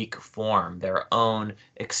unique form, their own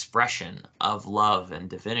expression of love and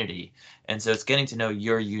divinity. And so it's getting to know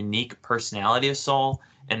your unique personality of soul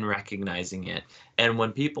and recognizing it. And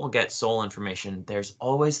when people get soul information, there's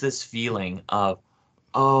always this feeling of,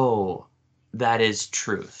 oh, that is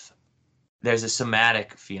truth. There's a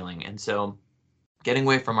somatic feeling. And so getting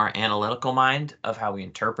away from our analytical mind of how we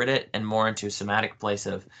interpret it and more into a somatic place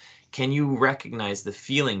of, can you recognize the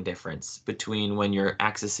feeling difference between when you're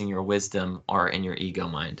accessing your wisdom or in your ego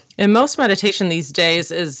mind? And most meditation these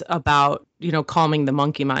days is about, calming the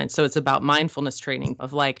monkey mind. So it's about mindfulness training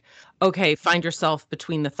of like, okay, find yourself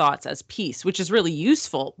between the thoughts as peace, which is really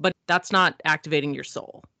useful, but that's not activating your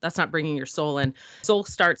soul. That's not bringing your soul in. Soul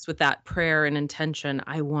starts with that prayer and intention.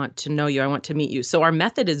 I want to know you. I want to meet you. So our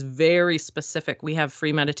method is very specific. We have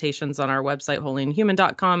free meditations on our website,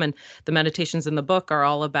 holyandhuman.com, and the meditations in the book are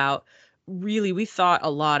all about, really, we thought a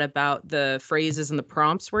lot about the phrases and the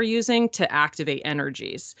prompts we're using to activate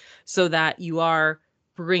energies so that you are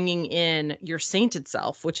bringing in your sainted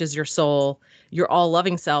self, which is your soul, your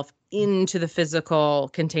all-loving self, into the physical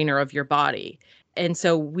container of your body. And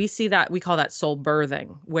so we see that, we call that soul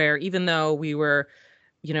birthing, where even though we were,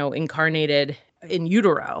 incarnated in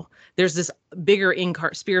utero, there's this bigger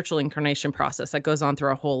spiritual incarnation process that goes on through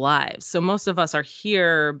our whole lives. So most of us are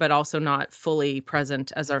here, but also not fully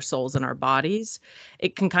present as our souls in our bodies.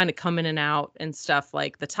 It can kind of come in and out and stuff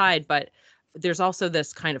like the tide, but there's also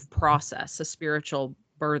this kind of process, a spiritual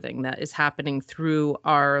birthing that is happening through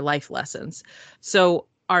our life lessons. So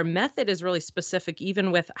our method is really specific,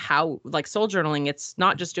 even with how, like soul journaling, it's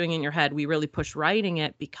not just doing it in your head. We really push writing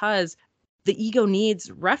it because the ego needs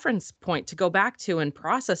reference point to go back to and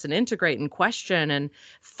process and integrate and question and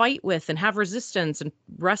fight with and have resistance and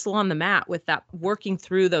wrestle on the mat with that, working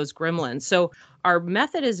through those gremlins. So our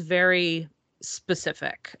method is very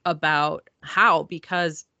specific about how,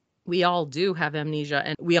 because we all do have amnesia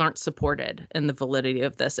and we aren't supported in the validity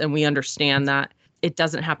of this. And we understand that it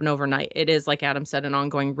doesn't happen overnight. It is, like Adam said, an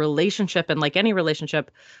ongoing relationship. And like any relationship,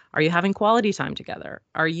 are you having quality time together?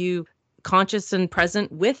 Are you conscious and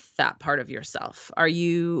present with that part of yourself? Are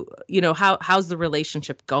you, how's the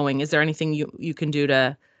relationship going? Is there anything you can do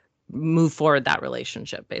to move forward that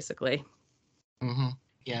relationship, basically? Mm-hmm.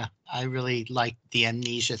 Yeah, I really like the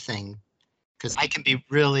amnesia thing because I can be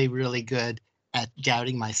really, really good at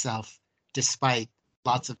doubting myself despite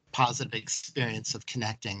lots of positive experience of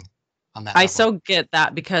connecting on that I level. so get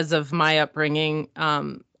that because of my upbringing.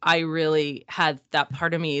 I really had that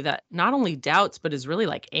part of me that not only doubts, but is really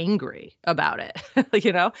like angry about it,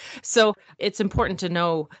 So it's important to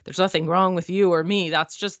know there's nothing wrong with you or me.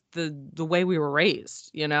 That's just the way we were raised,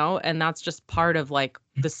 and that's just part of like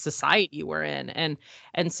the society we're in.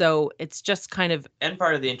 And so it's just kind of. And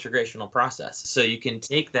part of the integrational process. So you can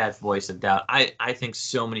take that voice of doubt. I think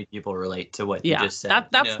so many people relate to what you just said.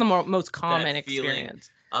 That's the most common experience.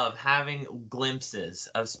 Of having glimpses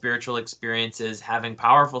of spiritual experiences, having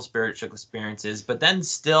powerful spiritual experiences, but then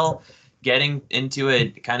still getting into a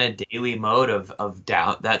kind of daily mode of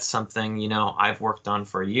doubt. That's something, I've worked on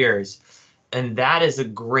for years. And that is a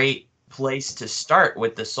great place to start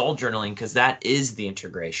with the soul journaling, because that is the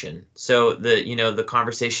integration. So the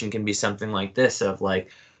conversation can be something like this of like,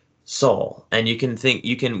 soul, and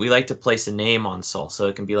we like to place a name on soul, so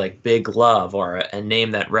it can be like big love or a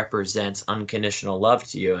name that represents unconditional love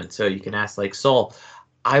to you. And so you can ask like, soul,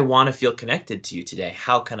 I want to feel connected to you today,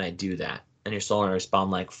 how can I do that? And your soul will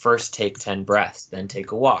respond like, first take 10 breaths, then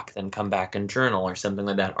take a walk, then come back and journal, or something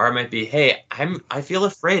like that. Or it might be, hey, I feel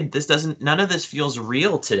afraid, none of this feels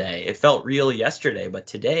real today. It felt real yesterday, but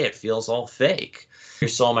today it feels all fake. Your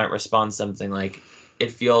soul might respond something like,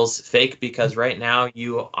 it feels fake because right now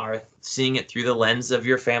you are seeing it through the lens of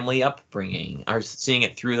your family upbringing, or seeing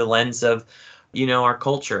it through the lens of, our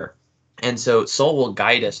culture. And so soul will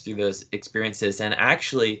guide us through those experiences. And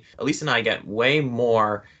actually, Elisa and I get way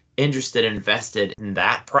more interested and invested in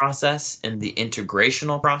that process and the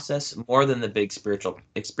integrational process more than the big spiritual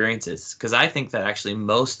experiences. Because I think that actually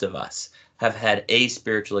most of us have had a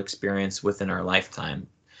spiritual experience within our lifetime.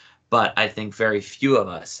 But I think very few of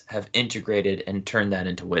us have integrated and turned that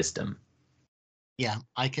into wisdom. Yeah,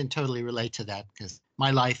 I can totally relate to that because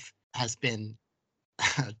my life has been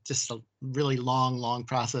just a really long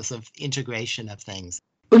process of integration of things.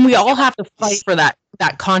 And we all have to fight for that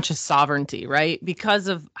conscious sovereignty, right? Because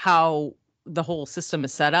of how the whole system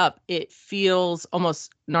is set up, it feels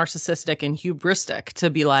almost narcissistic and hubristic to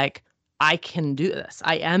be like, I can do this.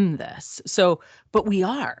 I am this. So, but we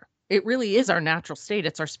are. It really is our natural state.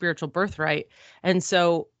 It's our spiritual birthright. And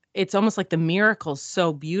so it's almost like the miracle's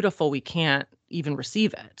so beautiful we can't even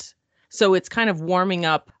receive it. So it's kind of warming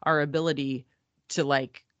up our ability to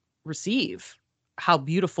like receive how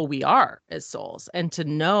beautiful we are as souls and to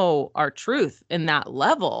know our truth in that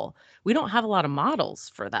level. We don't have a lot of models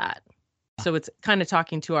for that. So it's kind of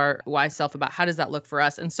talking to our wise self about how does that look for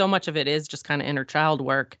us? And so much of it is just kind of inner child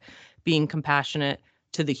work, being compassionate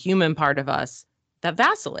to the human part of us that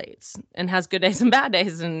vacillates and has good days and bad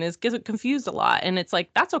days and gets confused a lot. And it's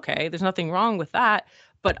like, that's okay. There's nothing wrong with that.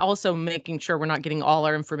 But also making sure we're not getting all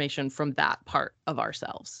our information from that part of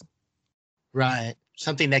ourselves. Right.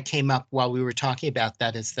 Something that came up while we were talking about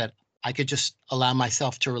that is that I could just allow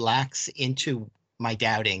myself to relax into my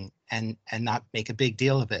doubting and not make a big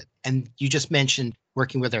deal of it. And you just mentioned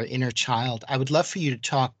working with our inner child. I would love for you to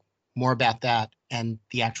talk more about that and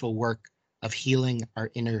the actual work of healing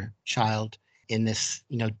our inner child in this,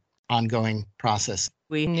 ongoing process.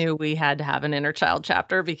 We knew we had to have an inner child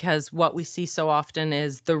chapter because what we see so often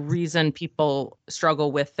is the reason people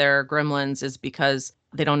struggle with their gremlins is because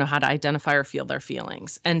they don't know how to identify or feel their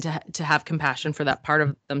feelings and to have compassion for that part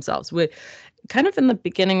of themselves. We kind of in the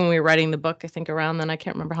beginning when we were writing the book, I think around then, I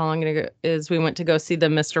can't remember how long it is, we went to go see the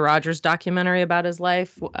Mr. Rogers documentary about his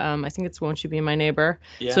life. I think it's Won't You Be My Neighbor?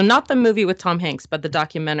 Yeah. So not the movie with Tom Hanks, but the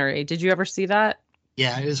documentary. Did you ever see that?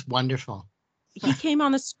 Yeah, it was wonderful. he came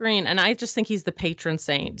on the screen, and I just think he's the patron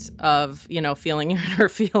saint of, feeling your inner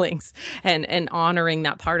feelings and honoring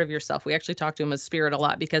that part of yourself. We actually talk to him as spirit a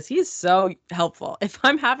lot because he's so helpful. If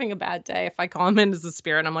I'm having a bad day, if I call him in as a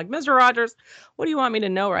spirit, I'm like, Mr. Rogers, what do you want me to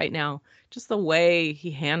know right now? Just the way he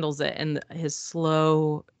handles it and his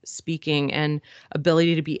slow speaking and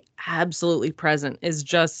ability to be absolutely present is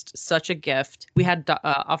just such a gift. We had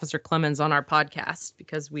Officer Clemens on our podcast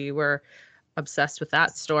because we were obsessed with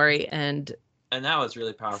that story, and that was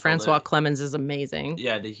really powerful. Francois Clemens is amazing.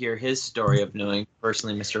 Yeah, to hear his story of knowing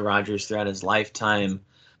personally Mr. Rogers throughout his lifetime,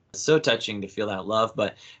 so touching to feel that love.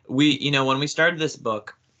 But we, when we started this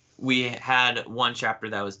book, we had one chapter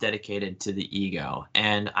that was dedicated to the ego,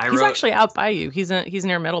 and He's actually out by you. He's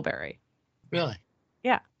near Middlebury. Really?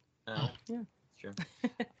 Yeah. Yeah, sure.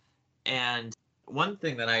 And one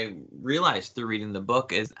thing that I realized through reading the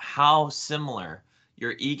book is how similar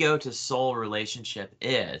your ego to soul relationship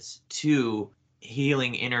is to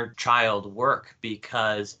healing inner child work,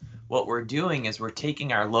 because what we're doing is we're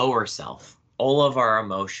taking our lower self, all of our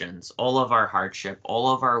emotions, all of our hardship,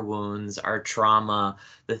 all of our wounds, our trauma,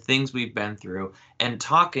 the things we've been through, and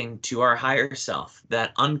talking to our higher self,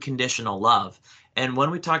 that unconditional love. And when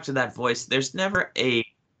we talk to that voice, there's never a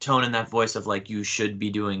tone in that voice of like, you should be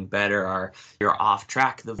doing better or you're off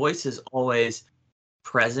track. The voice is always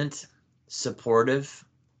present, supportive,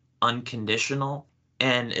 unconditional,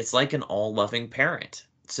 and it's like an all-loving parent.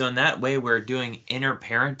 So in that way, we're doing inner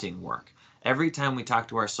parenting work. Every time we talk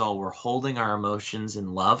to our soul, we're holding our emotions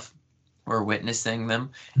in love, we're witnessing them,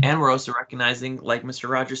 and we're also recognizing, like Mr.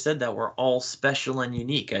 Rogers said, that we're all special and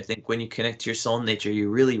unique. I think when you connect to your soul nature, you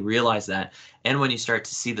really realize that. And when you start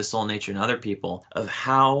to see the soul nature in other people, of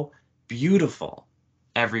how beautiful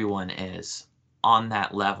everyone is on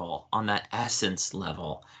that level, on that essence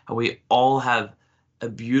level, how we all have a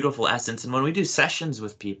beautiful essence. And when we do sessions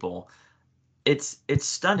with people, it's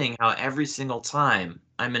stunning how every single time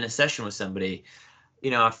I'm in a session with somebody,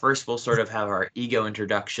 at first we'll sort of have our ego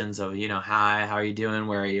introductions of, hi, how are you doing?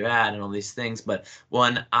 Where are you at? And all these things. But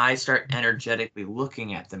when I start energetically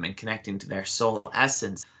looking at them and connecting to their soul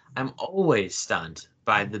essence, I'm always stunned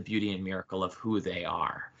by the beauty and miracle of who they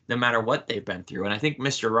are, no matter what they've been through. And I think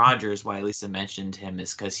Mr. Rogers, why Elisa mentioned him,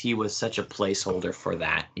 is because he was such a placeholder for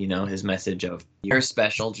that. His message of you're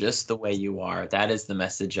special just the way you are. That is the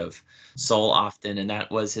message of soul often. And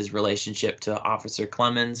that was his relationship to Officer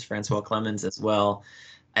Clemens, Francois Clemens as well.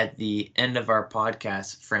 At the end of our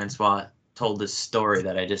podcast, Francois told this story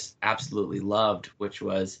that I just absolutely loved, which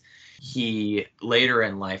was he later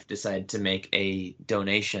in life decided to make a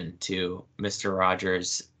donation to Mr.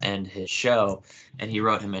 Rogers and his show, and he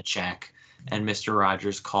wrote him a check. And Mr.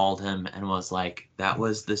 Rogers called him and was like, that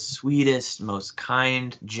was the sweetest, most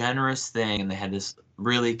kind, generous thing. And they had this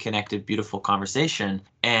really connected, beautiful conversation.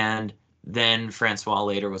 And then Francois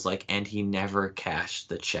later was like, and he never cashed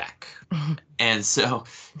the check. And so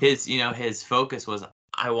his focus was,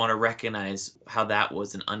 I want to recognize how that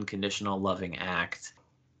was an unconditional loving act,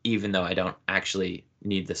 even though I don't actually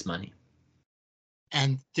need this money.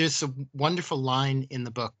 And there's a wonderful line in the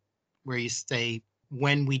book where you say,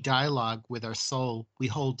 when we dialogue with our soul, we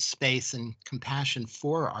hold space and compassion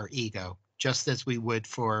for our ego, just as we would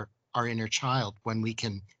for our inner child when we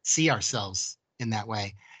can see ourselves in that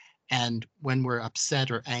way. And when we're upset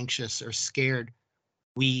or anxious or scared,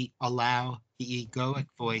 we allow the egoic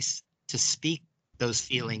voice to speak those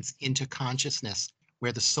feelings into consciousness,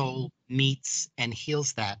 where the soul meets and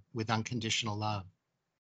heals that with unconditional love.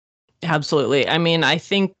 Absolutely. I mean, I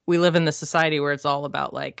think we live in this society where it's all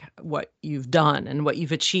about like what you've done and what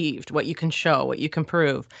you've achieved, what you can show, what you can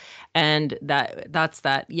prove. And that's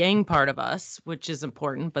that yang part of us, which is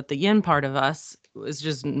important. But the yin part of us is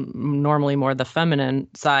just normally more the feminine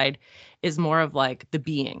side, is more of like the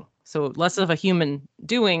being. So less of a human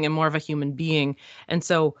doing and more of a human being. And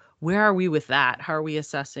so where are we with that? How are we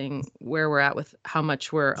assessing where we're at with how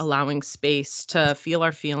much we're allowing space to feel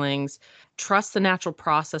our feelings, trust the natural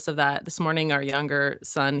process of that? This morning, our younger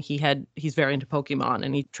son, he's very into Pokemon,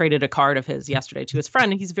 and he traded a card of his yesterday to his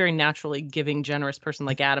friend. And he's a very naturally giving, generous person.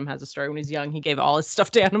 Like Adam has a story when he's young, he gave all his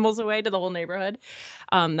stuffed animals away to the whole neighborhood.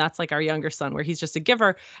 That's like our younger son, where he's just a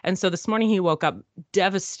giver. And so this morning he woke up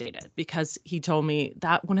devastated because he told me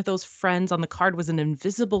that one of those friends on the card was an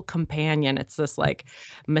invisible companion. It's this like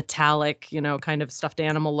metallic, kind of stuffed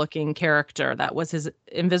animal looking character that was his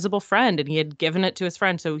invisible friend, and he had given it to his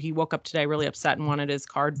friend. So he woke up today really upset and wanted his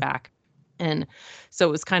card back. And so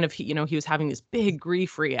it was kind of, he was having this big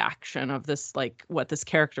grief reaction of this, like what this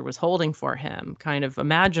character was holding for him, kind of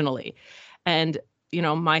imaginally. And,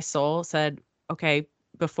 my soul said, okay,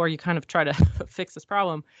 before you kind of try to fix this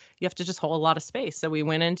problem, you have to just hold a lot of space. So we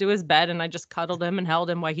went into his bed and I just cuddled him and held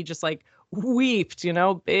him while he just like weeped,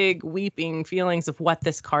 big weeping feelings of what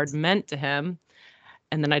this card meant to him.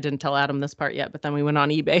 And then I didn't tell Adam this part yet, but then we went on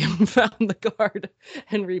eBay and found the card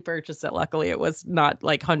and repurchased it. Luckily, it was not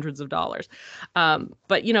like hundreds of dollars. But,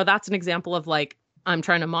 that's an example of like, I'm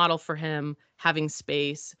trying to model for him having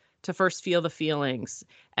space to first feel the feelings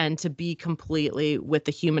and to be completely with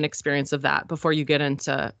the human experience of that before you get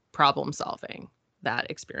into problem solving that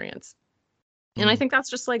experience. And I think that's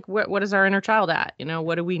just like, what is our inner child at?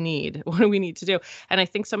 What do we need? What do we need to do? And I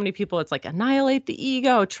think so many people, it's like annihilate the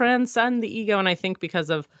ego, transcend the ego. And I think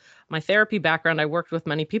because of my therapy background, I worked with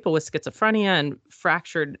many people with schizophrenia and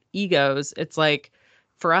fractured egos. It's like,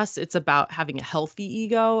 for us, it's about having a healthy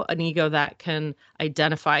ego, an ego that can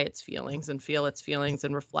identify its feelings and feel its feelings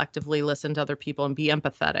and reflectively listen to other people and be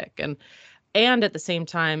empathetic. And at the same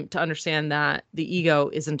time, to understand that the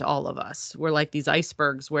ego isn't all of us. We're like these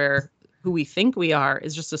icebergs where who we think we are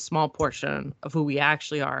is just a small portion of who we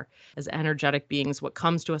actually are as energetic beings, what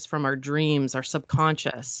comes to us from our dreams, our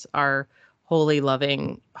subconscious, our holy,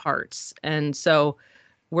 loving hearts. And so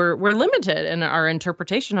we're limited in our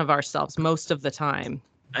interpretation of ourselves most of the time.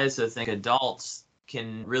 I also think adults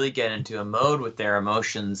can really get into a mode with their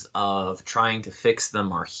emotions of trying to fix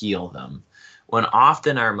them or heal them, when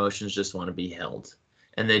often our emotions just want to be held,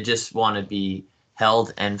 and they just want to be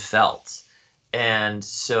held and felt. And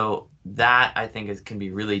so that, I think, can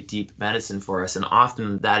be really deep medicine for us. And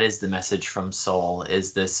often that is the message from soul,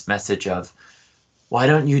 is this message of, why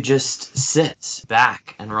don't you just sit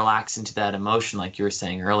back and relax into that emotion, like you were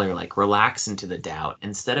saying earlier, like relax into the doubt,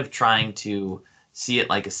 instead of trying to see it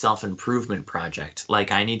like a self-improvement project.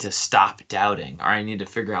 Like, I need to stop doubting, or I need to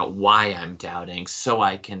figure out why I'm doubting so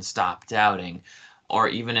I can stop doubting. Or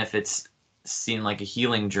even if it's seen like a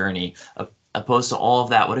healing journey, opposed to all of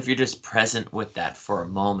that, what if you're just present with that for a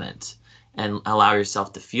moment and allow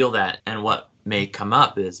yourself to feel that? And what may come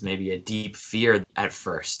up is maybe a deep fear at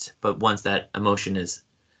first, but once that emotion is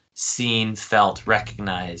seen, felt,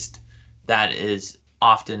 recognized, that is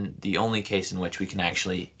often the only case in which we can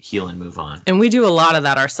actually heal and move on. And we do a lot of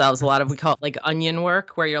that ourselves. We call it like onion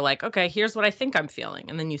work, where you're like, okay, here's what I think I'm feeling.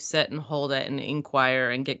 And then you sit and hold it and inquire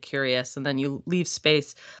and get curious. And then you leave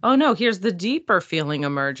space. Oh no, here's the deeper feeling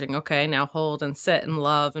emerging. Okay, now hold and sit and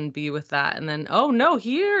love and be with that. And then, oh no,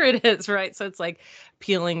 here it is, right? So it's like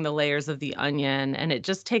peeling the layers of the onion, and it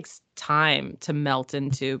just takes time to melt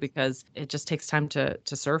into, because it just takes time to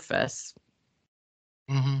surface.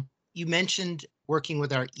 Mm-hmm. You mentioned working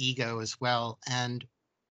with our ego as well. And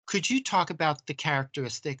could you talk about the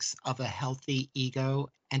characteristics of a healthy ego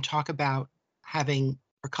and talk about having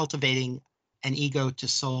or cultivating an ego to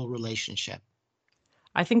soul relationship?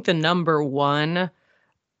 I think the number one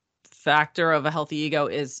factor of a healthy ego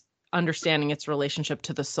is understanding its relationship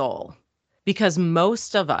to the soul. Because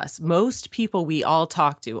most of us, most people we all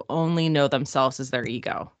talk to only know themselves as their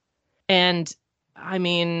ego. And I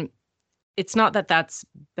mean, it's not that that's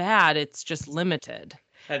bad, it's just limited.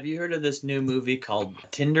 Have you heard of this new movie called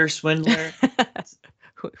Tinder Swindler?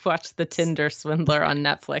 We watched The Tinder Swindler on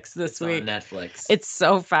Netflix this week. On Netflix. It's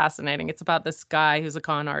so fascinating. It's about this guy who's a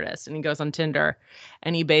con artist, and he goes on Tinder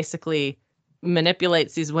and he basically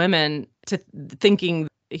manipulates these women to thinking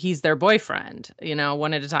he's their boyfriend,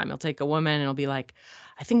 one at a time. He'll take a woman and he'll be like,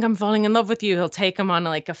 I think I'm falling in love with you. He'll take them on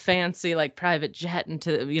like a fancy like private jet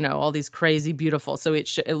into, all these crazy beautiful. So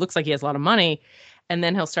it looks like he has a lot of money. And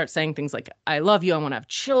then he'll start saying things like, I love you. I want to have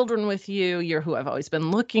children with you. You're who I've always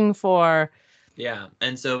been looking for. Yeah.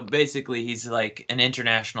 And so basically he's like an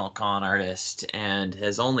international con artist and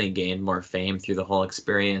has only gained more fame through the whole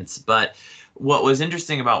experience. But what was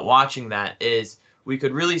interesting about watching that is we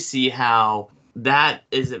could really see how that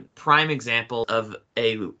is a prime example of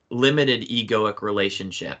a limited egoic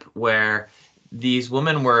relationship, where these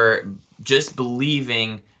women were just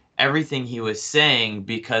believing everything he was saying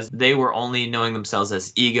because they were only knowing themselves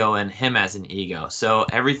as ego and him as an ego. So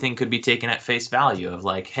everything could be taken at face value of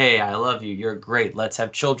like, hey, I love you, you're great, let's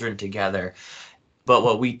have children together. But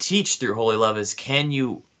what we teach through Holy Love is, can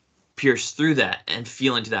you pierce through that and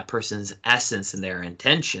feel into that person's essence and their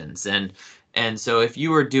intentions? And so if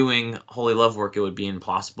you were doing Holy Love work, it would be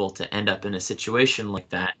impossible to end up in a situation like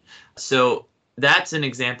that. So that's an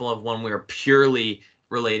example of when we're purely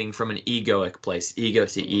relating from an egoic place, ego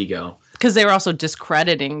to ego. Because they were also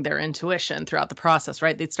discrediting their intuition throughout the process,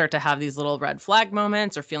 right? They'd start to have these little red flag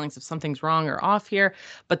moments or feelings of something's wrong or off here,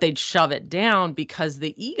 but they'd shove it down because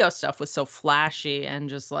the ego stuff was so flashy and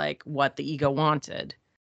just like what the ego wanted.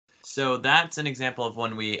 So that's an example of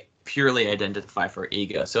when we purely identify for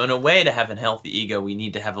ego. So in a way, to have a healthy ego, we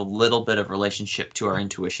need to have a little bit of relationship to our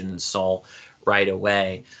intuition and soul right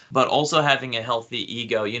away. But also having a healthy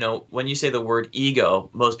ego, when you say the word ego,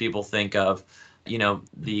 most people think of,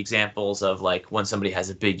 the examples of like when somebody has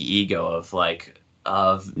a big ego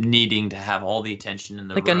of needing to have all the attention in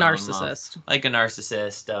the Like room, a narcissist. like a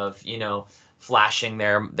narcissist of, flashing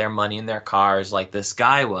their money in their cars like this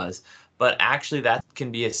guy was. But actually that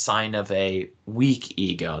can be a sign of a weak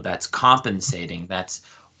ego that's compensating, that's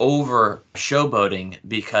over showboating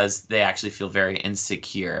because they actually feel very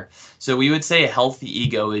insecure. So we would say a healthy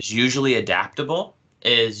ego is usually adaptable,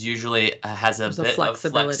 is usually has a There's a bit of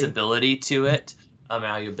flexibility to it, a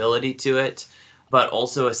malleability to it, but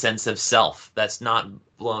also a sense of self that's not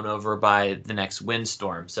blown over by the next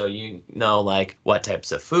windstorm. So like what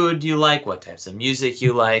types of food you like, what types of music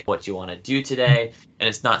you like, what you want to do today, and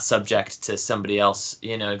it's not subject to somebody else.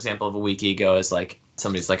 Example of a weak ego is like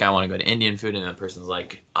somebody's like, I want to go to Indian food, and the person's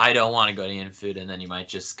like, I don't want to go to Indian food, and then you might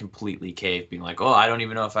just completely cave, being like, oh, I don't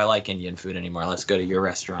even know if I like Indian food anymore. Let's go to your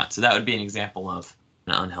restaurant. So that would be an example of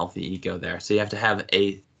an unhealthy ego there. So you have to have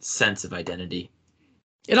a sense of identity.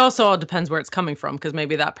 It also all depends where it's coming from, because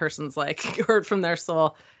maybe that person's like heard from their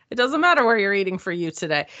soul, it doesn't matter where you're eating for you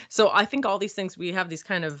today. So I think all these things, we have these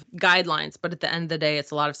kind of guidelines, but at the end of the day,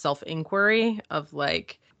 it's a lot of self-inquiry of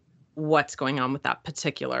like what's going on with that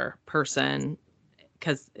particular person.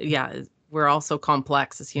 Because we're all so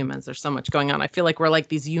complex as humans. There's so much going on. I feel like we're like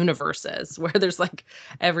these universes where there's like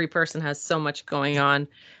every person has so much going on.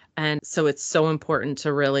 And so it's so important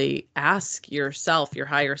to really ask yourself, your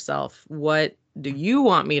higher self, what do you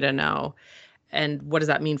want me to know? And what does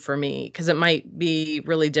that mean for me? Because it might be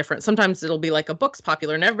really different. Sometimes it'll be like a book's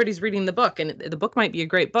popular and everybody's reading the book, and the book might be a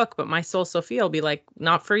great book, but my soul Sophia will be like,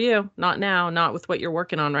 not for you, not now, not with what you're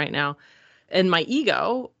working on right now. And my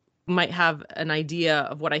ego might have an idea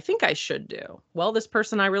of what I think I should do. Well, this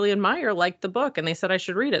person I really admire liked the book and they said I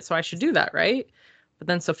should read it, so I should do that, right? But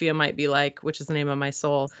then Sophia might be like, which is the name of my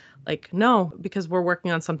soul, like, no, because we're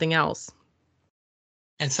working on something else.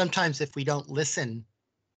 And sometimes if we don't listen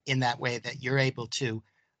in that way that you're able to,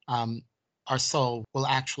 our soul will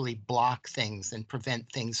actually block things and prevent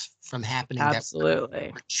things from happening. Absolutely.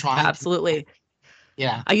 That we're trying Absolutely.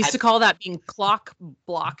 Yeah. I used to call that being clock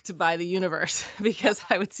blocked by the universe, because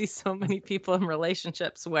I would see so many people in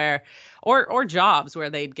relationships where, or jobs where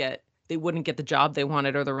they wouldn't get the job they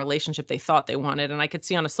wanted or the relationship they thought they wanted. And I could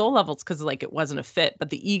see on a soul level, it's because like it wasn't a fit, but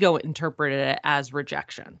the ego interpreted it as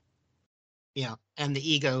rejection. Yeah. And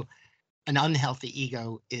the ego, an unhealthy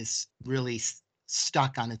ego, is really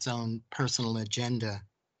stuck on its own personal agenda.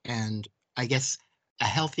 And I guess a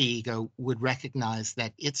healthy ego would recognize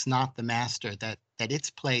that it's not the master, that its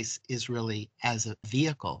place is really as a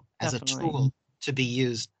vehicle, as Definitely. a tool to be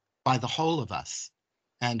used by the whole of us.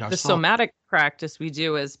 And our The soul. somatic practice we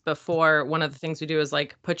do is before, one of the things we do is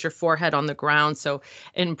like put your forehead on the ground. So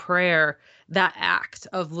in prayer, that act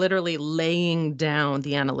of literally laying down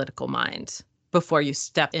the analytical mind before you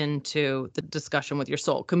step into the discussion with your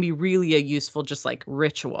soul can be really a useful, just like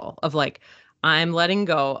ritual of like, I'm letting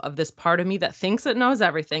go of this part of me that thinks it knows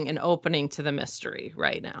everything and opening to the mystery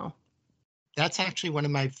right now. That's actually one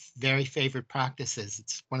of my very favorite practices.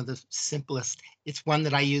 It's one of the simplest. It's one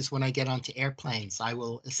that I use when I get onto airplanes. I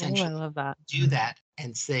will essentially I love that. do that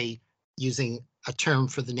and say, using a term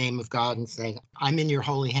for the name of God, and saying, I'm in your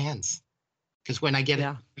holy hands. Because when I get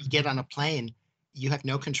on a plane, you have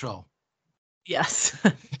no control. Yes.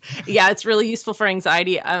 Yeah, it's really useful for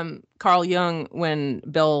anxiety. Carl Jung, when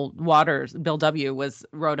Bill W.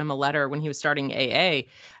 wrote him a letter when he was starting AA,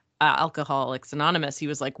 Alcoholics Anonymous, he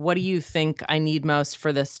was like, what do you think I need most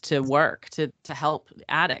for this to work, to help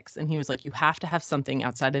addicts? And he was like, you have to have something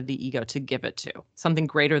outside of the ego to give it to, something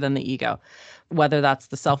greater than the ego, whether that's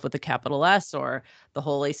the self with a capital S or the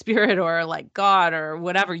Holy Spirit or like God or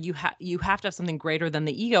whatever. You have to have something greater than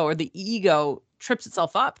the ego, or the ego trips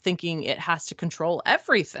itself up thinking it has to control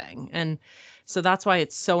everything. And so that's why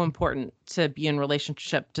it's so important to be in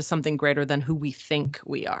relationship to something greater than who we think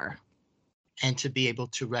we are. And to be able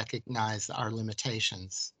to recognize our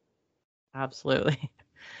limitations. Absolutely.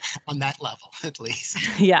 On that level, at least.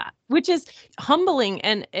 Yeah, which is humbling.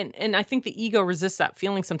 And I think the ego resists that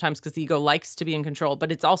feeling sometimes because the ego likes to be in control.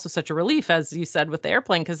 But it's also such a relief, as you said, with the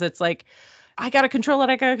airplane, because it's like, I got to control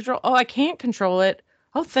it. Oh, I can't control it.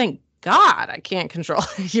 Oh, thank God I can't control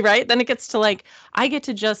it, right? Then it gets to like,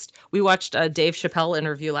 we watched a Dave Chappelle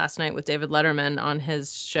interview last night with David Letterman on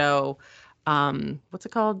his show. What's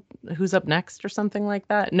it called? Who's Up Next or something like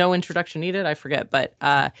that? No introduction needed. I forget. But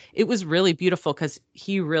it was really beautiful because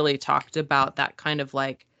he really talked about that kind of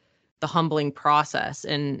like the humbling process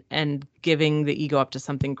and giving the ego up to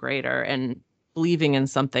something greater and believing in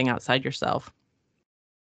something outside yourself.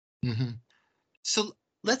 Mm-hmm. So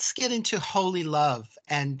let's get into holy love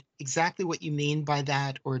and exactly what you mean by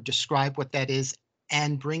that, or describe what that is,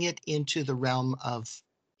 and bring it into the realm of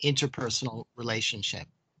interpersonal relationship.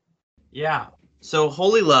 Yeah. So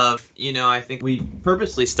holy love, I think we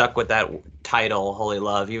purposely stuck with that title, holy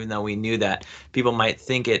love, even though we knew that people might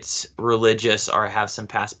think it's religious or have some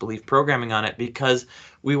past belief programming on it, because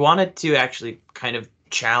we wanted to actually kind of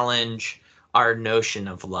challenge our notion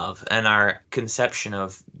of love and our conception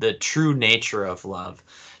of the true nature of love.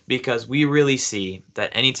 Because we really see that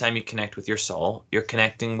anytime you connect with your soul, you're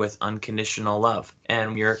connecting with unconditional love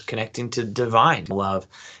and you're connecting to divine love.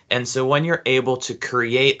 And so when you're able to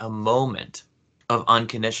create a moment of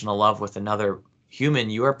unconditional love with another human,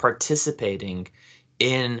 you are participating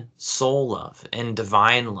in soul love and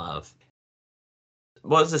divine love.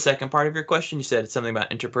 What was the second part of your question? You said something about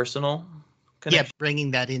interpersonal connection? Yeah,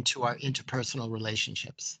 bringing that into our interpersonal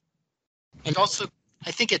relationships. And also,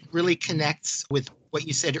 I think it really connects with what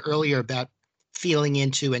you said earlier about feeling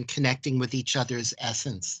into and connecting with each other's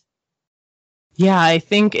essence. Yeah, I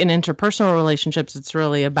think in interpersonal relationships, it's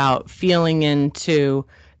really about feeling into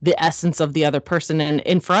the essence of the other person.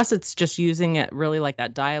 And for us, it's just using it really like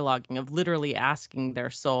that dialoguing of literally asking their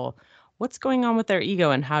soul, what's going on with their ego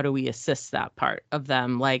and how do we assist that part of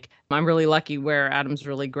them? Like, I'm really lucky where Adam's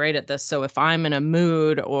really great at this. So if I'm in a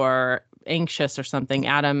mood or anxious or something,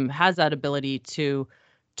 Adam has that ability to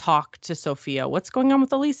talk to Sophia. What's going on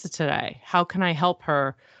with Elisa today? How can I help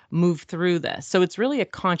her move through this? So it's really a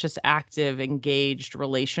conscious, active, engaged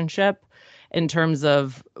relationship in terms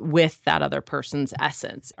of with that other person's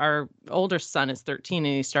essence. Our older son is 13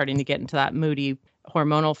 and he's starting to get into that moody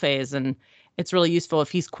hormonal phase. And it's really useful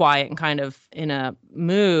if he's quiet and kind of in a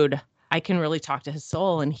mood. I can really talk to his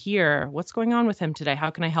soul and hear what's going on with him today. How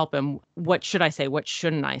can I help him? What should I say? What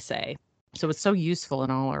shouldn't I say? So it's so useful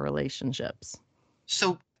in all our relationships.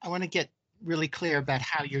 So I want to get really clear about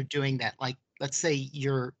how you're doing that. Like, let's say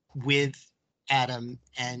you're with Adam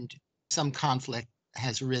and some conflict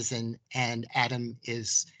has arisen and Adam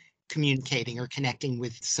is communicating or connecting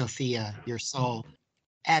with Sophia, your soul.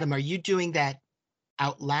 Adam, are you doing that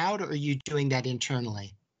out loud or are you doing that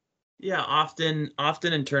internally? Yeah, often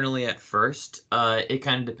internally at first. It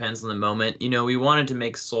kind of depends on the moment. We wanted to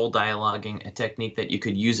make soul dialoguing a technique that you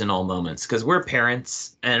could use in all moments because we're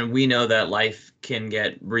parents and we know that life can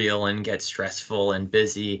get real and get stressful and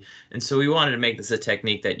busy. And so we wanted to make this a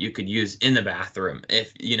technique that you could use in the bathroom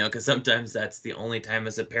because sometimes that's the only time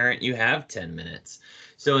as a parent you have 10 minutes.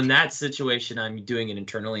 So in that situation, I'm doing it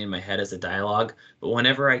internally in my head as a dialogue. But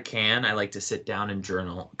whenever I can, I like to sit down and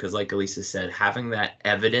journal because, like Elisa said, having that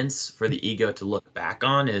evidence for the ego to look back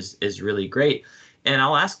on is really great. And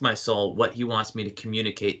I'll ask my soul what he wants me to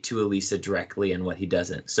communicate to Elisa directly and what he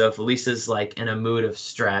doesn't. So if Elisa's like in a mood of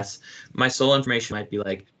stress, my soul information might be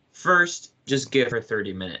like, first, just give her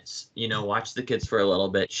 30 minutes. Watch the kids for a little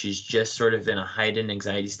bit. She's just sort of in a heightened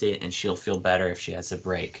anxiety state and she'll feel better if she has a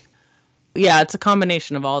break. Yeah, it's a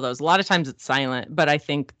combination of all those. A lot of times it's silent, but I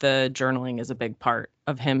think the journaling is a big part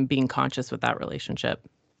of him being conscious with that relationship.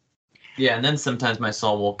 Yeah, and then sometimes my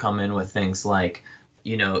soul will come in with things like,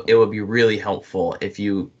 it would be really helpful if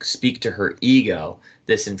you speak to her ego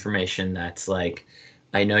this information that's like,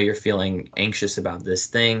 I know you're feeling anxious about this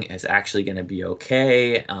thing. It's actually going to be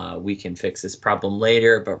okay. We can fix this problem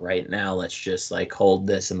later, but right now let's just like hold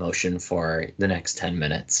this emotion for the next 10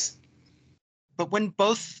 minutes. But when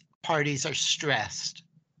both parties are stressed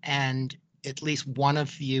and at least one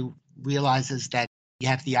of you realizes that you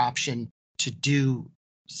have the option to do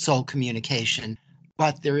soul communication,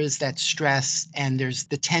 but there is that stress and there's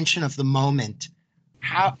the tension of the moment,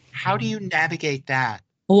 how do you navigate that?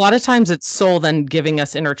 A lot of times it's soul then giving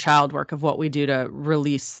us inner child work of what we do to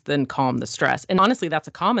release then calm the stress. And honestly, that's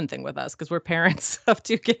a common thing with us because we're parents of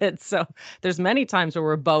 2 kids. So there's many times where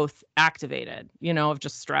we're both activated, of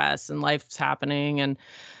just stress and life's happening and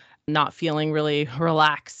not feeling really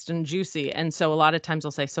relaxed and juicy. And so a lot of times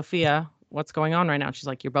I'll say, Sophia, what's going on right now? And she's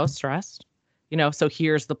like, you're both stressed, so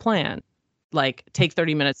here's the plan. Like, take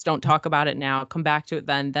 30 minutes, don't talk about it now, come back to it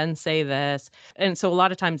then say this. And so a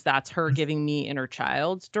lot of times that's her giving me inner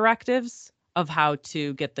child directives of how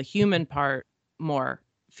to get the human part more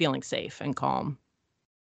feeling safe and calm.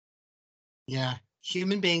 Yeah,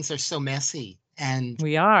 human beings are so messy. And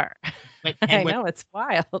we are. I know, it's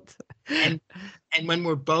wild. and when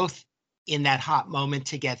we're both in that hot moment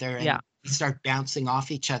together and we start bouncing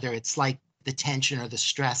off each other, it's like the tension or the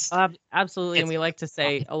stress. Absolutely. And we like to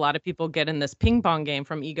say a lot of people get in this ping pong game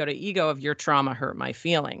from ego to ego of your trauma hurt my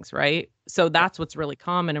feelings, right? So that's what's really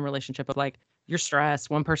common in relationship of like, you're stressed.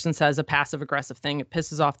 One person says a passive aggressive thing. It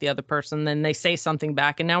pisses off the other person. Then they say something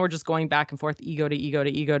back. And now we're just going back and forth, ego to ego to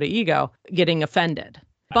ego to ego, getting offended.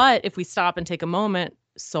 But if we stop and take a moment,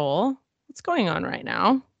 soul, what's going on right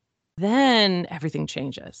now? Then everything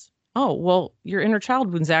changes. Oh, well, your inner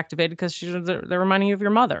child wound's activated because they're reminding you of your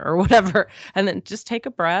mother or whatever. And then just take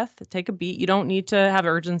a breath, take a beat. You don't need to have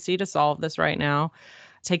urgency to solve this right now.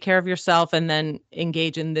 Take care of yourself and then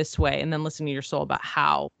engage in this way and then listen to your soul about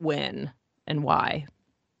how, when, and why.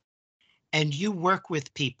 And you work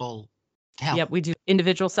with people to help. Yep, we do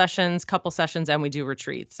individual sessions, couple sessions, and we do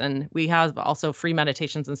retreats. And we have also free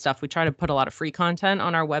meditations and stuff. We try to put a lot of free content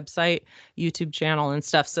on our website, YouTube channel and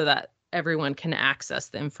stuff so that everyone can access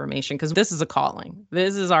the information because this is a calling.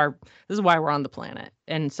 This is why we're on the planet.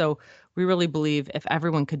 And so we really believe if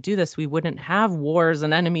everyone could do this, we wouldn't have wars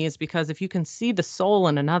and enemies, because if you can see the soul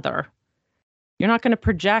in another, you're not going to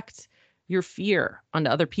project your fear onto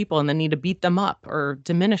other people and then need to beat them up or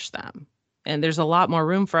diminish them. And there's a lot more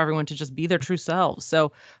room for everyone to just be their true selves.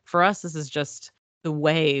 So for us, this is just the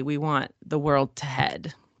way we want the world to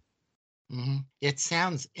head. Mm-hmm. It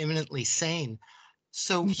sounds eminently sane.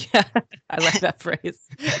 So yeah, I like that phrase.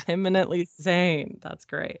 Eminently sane. That's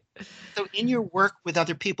great. So in your work with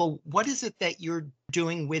other people, what is it that you're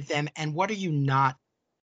doing with them and what are you not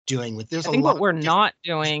doing with? I think what we're not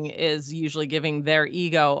doing is usually giving their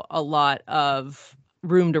ego a lot of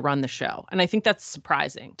room to run the show. And I think that's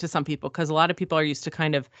surprising to some people because a lot of people are used to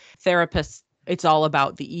kind of therapists. It's all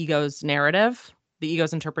about the ego's narrative, the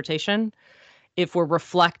ego's interpretation. If we're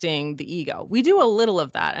reflecting the ego, we do a little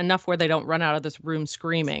of that, enough where they don't run out of this room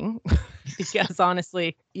screaming. Because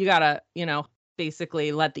honestly, you gotta,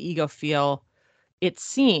 basically let the ego feel it's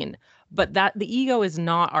seen, but that the ego is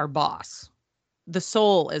not our boss. The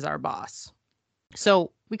soul is our boss.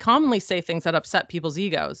 So we commonly say things that upset people's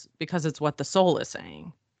egos because it's what the soul is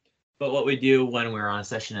saying. But what we do when we're on a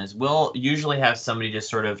session is we'll usually have somebody just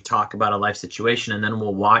sort of talk about a life situation, and then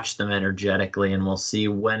we'll watch them energetically, and we'll see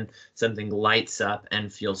when something lights up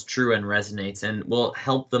and feels true and resonates, and we'll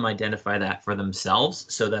help them identify that for themselves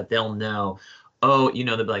so that they'll know, they'll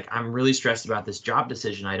be like, I'm really stressed about this job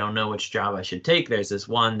decision. I don't know which job I should take. There's this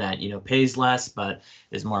one that, pays less, but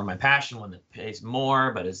is more of my passion, one that pays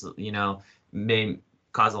more, but is, may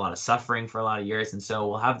cause a lot of suffering for a lot of years. And so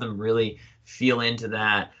we'll have them really feel into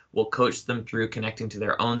that. We'll coach them through connecting to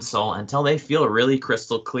their own soul until they feel really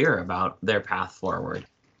crystal clear about their path forward.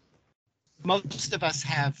 Most of us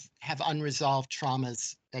have unresolved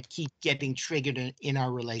traumas that keep getting triggered in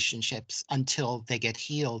our relationships until they get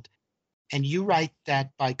healed. And you write that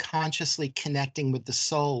by consciously connecting with the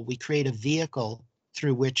soul, we create a vehicle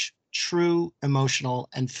through which true emotional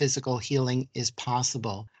and physical healing is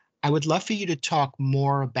possible. I would love for you to talk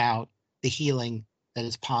more about the healing that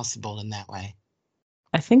is possible in that way.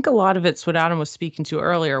 I think a lot of it's what Adam was speaking to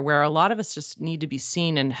earlier, where a lot of us just need to be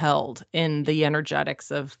seen and held in the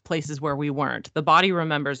energetics of places where we weren't. The body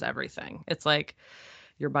remembers everything. It's like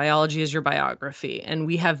your biology is your biography. And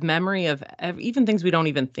we have memory of even things we don't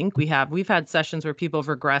even think we have. We've had sessions where people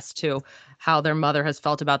have regressed to how their mother has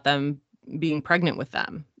felt about them being pregnant with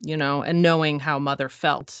them, and knowing how mother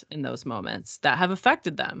felt in those moments that have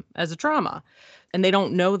affected them as a trauma. And they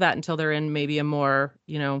don't know that until they're in maybe a more,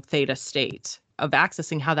 theta state of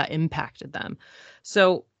accessing how that impacted them.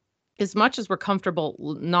 So as much as we're comfortable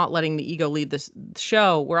not letting the ego lead this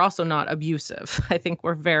show, we're also not abusive. I think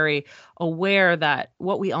we're very aware that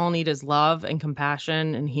what we all need is love and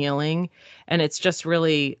compassion and healing. And it's just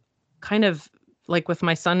really kind of like with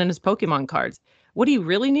my son and his Pokemon cards. What he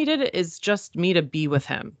really needed is just me to be with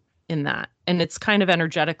him in that. And it's kind of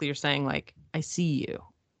energetically you're saying like, I see you.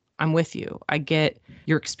 I'm with you. I get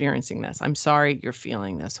you're experiencing this. I'm sorry you're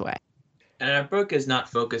feeling this way. And our book is not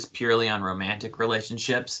focused purely on romantic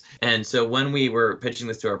relationships. And so when we were pitching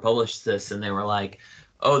this to our publicists and they were like,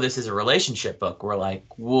 oh, this is a relationship book, we're like,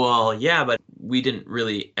 well, yeah, but we didn't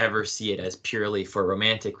really ever see it as purely for a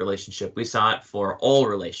romantic relationship. We saw it for all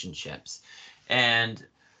relationships. And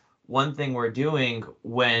one thing we're doing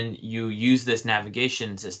when you use this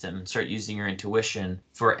navigation system, start using your intuition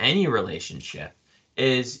for any relationship,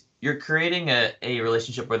 is you're creating a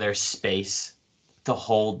relationship where there's space to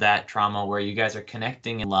hold that trauma, where you guys are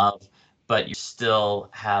connecting in love, but you still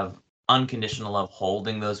have unconditional love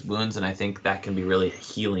holding those wounds. And I think that can be really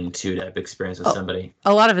healing too, to have experience with somebody.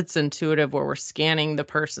 A lot of it's intuitive, where we're scanning the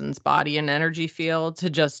person's body and energy field to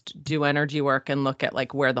just do energy work and look at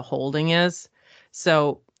like where the holding is.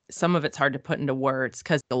 So some of it's hard to put into words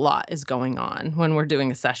because a lot is going on when we're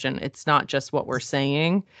doing a session. It's not just what we're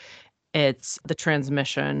saying, it's the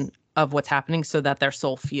transmission of what's happening so that their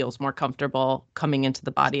soul feels more comfortable coming into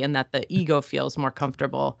the body and that the ego feels more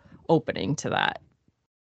comfortable opening to that.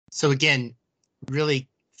 So again, really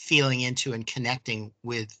feeling into and connecting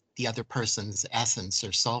with the other person's essence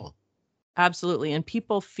or soul. Absolutely. And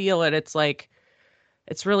people feel it. It's like,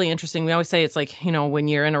 it's really interesting. We always say it's like, when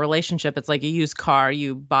you're in a relationship, it's like a used car,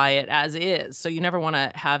 you buy it as is. So you never want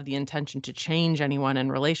to have the intention to change anyone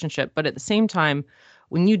in relationship. But at the same time,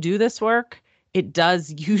 when you do this work, it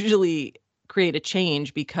does usually create a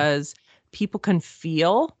change because people can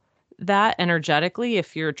feel that energetically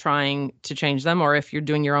if you're trying to change them, or if you're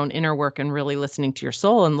doing your own inner work and really listening to your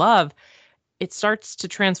soul and love, it starts to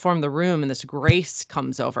transform the room and this grace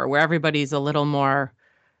comes over where everybody's a little more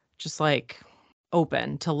just like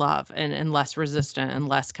open to love and less resistant and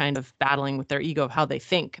less kind of battling with their ego of how they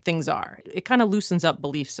think things are. It kind of loosens up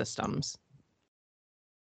belief systems.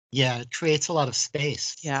 Yeah, it creates a lot of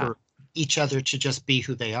space for each other to just be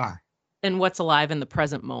who they are. And what's alive in the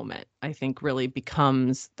present moment, I think, really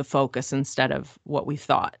becomes the focus instead of what we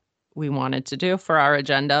thought we wanted to do for our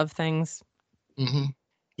agenda of things. Mm-hmm.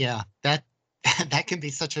 Yeah, that can be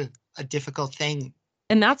such a difficult thing.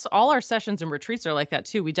 And that's all our sessions and retreats are like that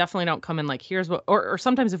too. We definitely don't come in like, here's what, or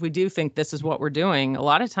sometimes if we do think this is what we're doing, a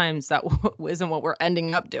lot of times that isn't what we're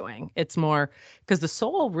ending up doing. It's more because the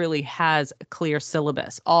soul really has a clear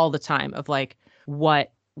syllabus all the time of like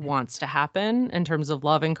what wants to happen in terms of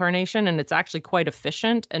love incarnation. And it's actually quite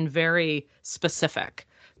efficient and very specific.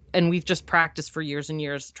 And we've just practiced for years and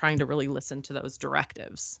years trying to really listen to those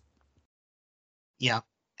directives. Yeah.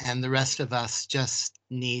 And the rest of us just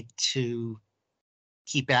need to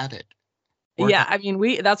keep at it. Yeah. I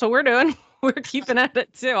mean, that's what we're doing. We're keeping at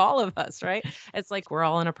it too. All of us, right? It's like we're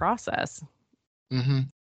all in a process. Mm-hmm.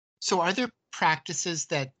 So are there practices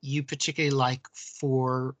that you particularly like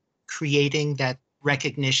for creating that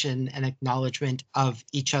recognition and acknowledgement of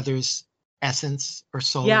each other's essence or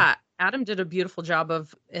soul? Yeah, Adam did a beautiful job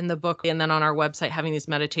of in the book and then on our website having these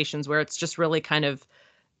meditations where it's just really kind of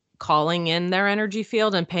calling in their energy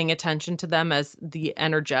field and paying attention to them as the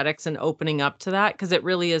energetics and opening up to that, because it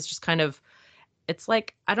really is just kind of, it's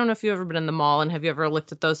like, I don't know if you've ever been in the mall and have you ever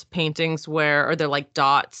looked at those paintings or they're like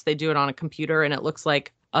dots, they do it on a computer and it looks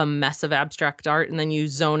like a mess of abstract art, and then you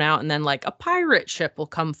zone out and then like a pirate ship will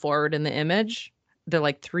come forward in the image. They're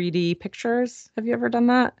like 3D pictures. Have you ever done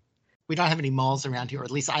that? We don't have any malls around here, or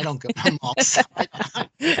at least I don't go to malls.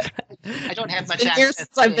 I don't have much access.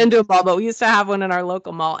 access. I've been to a mall, but we used to have one in our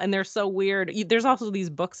local mall, and they're so weird. There's also these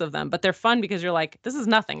books of them, but they're fun because you're like, this is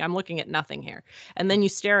nothing. I'm looking at nothing here. And then you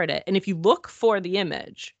stare at it. And if you look for the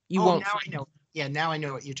image, you won't. Now I know. Yeah, now I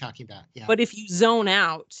know what you're talking about. Yeah. But if you zone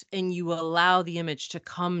out and you allow the image to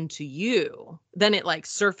come to you, then it like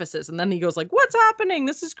surfaces and then he goes like, what's happening?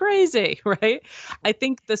 This is crazy, right? I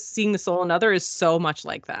think the seeing the soul in another is so much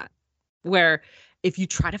like that, where if you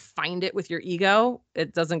try to find it with your ego,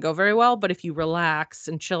 it doesn't go very well. But if you relax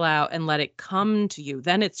and chill out and let it come to you,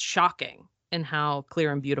 then it's shocking in how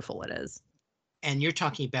clear and beautiful it is. And you're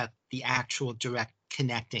talking about the actual direct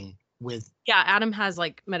connecting with. Yeah, Adam has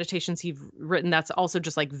like meditations he's written that's also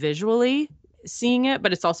just like visually seeing it,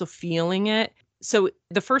 but it's also feeling it. So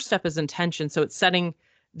the first step is intention. So it's setting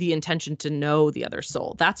the intention to know the other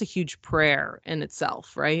soul. That's a huge prayer in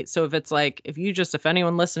itself, right? So if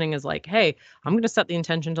anyone listening is like, hey, I'm going to set the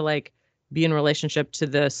intention to like be in relationship to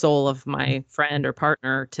the soul of my friend or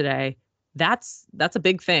partner today, that's a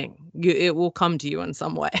big thing. It will come to you in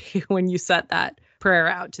some way when you set that prayer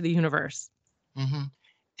out to the universe. Mm-hmm.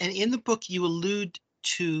 And in the book, you allude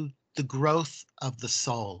to the growth of the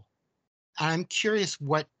soul. I'm curious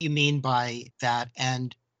what you mean by that,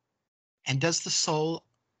 and does the soul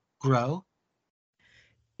grow?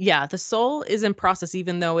 Yeah, the soul is in process,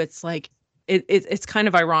 even though it's like it's kind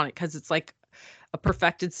of ironic because it's like a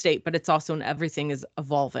perfected state, but it's also everything is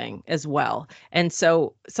evolving as well. And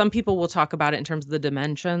so some people will talk about it in terms of the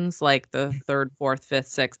dimensions, like the third, fourth, fifth,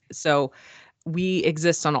 sixth. So we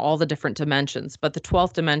exist on all the different dimensions, but the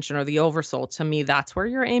 12th dimension or the oversoul, to me, that's where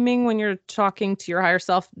you're aiming when you're talking to your higher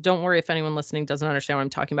self. Don't worry if anyone listening doesn't understand what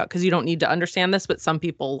I'm talking about, because you don't need to understand this, but some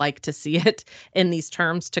people like to see it in these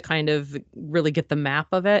terms to kind of really get the map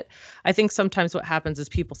of it. I think sometimes what happens is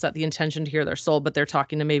people set the intention to hear their soul, but they're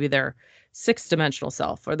talking to maybe their 6th dimensional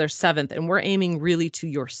self or their 7th, and we're aiming really to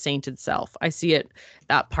your sainted self. I see it,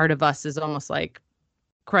 that part of us is almost like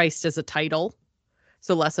Christ as a title.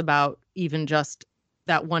 So less about even just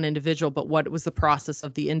that one individual, but what was the process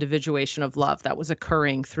of the individuation of love that was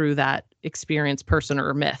occurring through that experience, person,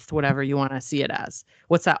 or myth, whatever you want to see it as.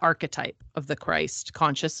 What's that archetype of the Christ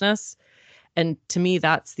consciousness? And to me,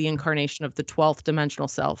 that's the incarnation of the 12th dimensional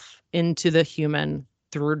self into the human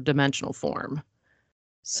third dimensional form.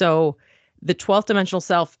 So the 12th dimensional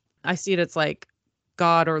self, I see it as like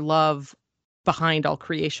God or love behind all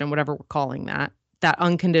creation, whatever we're calling that. That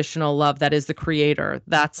unconditional love that is the creator.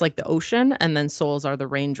 That's like the ocean, and then souls are the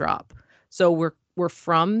raindrop. So we're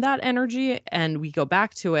from that energy and we go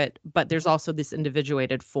back to it, but there's also this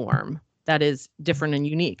individuated form that is different and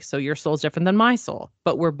unique. So your soul's different than my soul,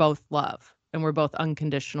 but we're both love and we're both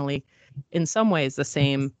unconditionally, in some ways, the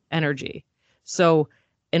same energy. So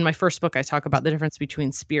in my first book, I talk about the difference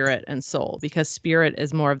between spirit and soul, because spirit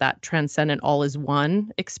is more of that transcendent all is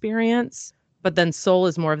one experience. But then soul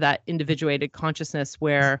is more of that individuated consciousness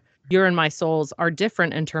where your and my souls are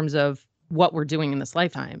different in terms of what we're doing in this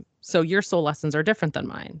lifetime. So your soul lessons are different than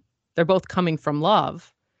mine. They're both coming from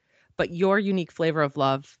love, but your unique flavor of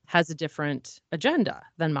love has a different agenda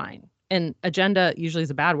than mine. And agenda usually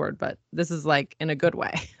is a bad word, but this is like in a good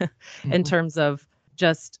way in terms of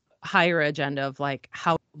just higher agenda of like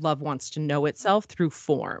how love wants to know itself through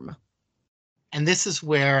form. And this is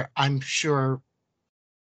where I'm sure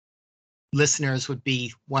listeners would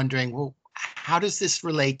be wondering, well, how does this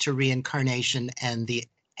relate to reincarnation and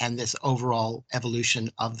this overall evolution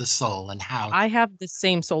of the soul, and how? I have the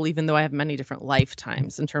same soul, even though I have many different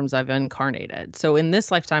lifetimes in terms I've incarnated. So in this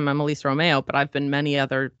lifetime, I'm Elisa Romeo, but I've been many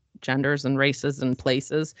other genders and races and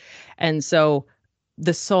places. And so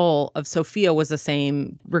the soul of Sophia was the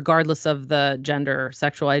same, regardless of the gender,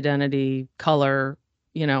 sexual identity, color,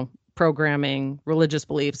 programming, religious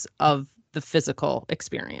beliefs of the physical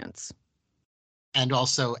experience. And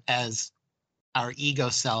also as our ego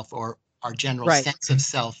self or our general Right. sense of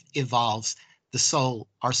self evolves,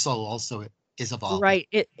 our soul also is evolving. Right.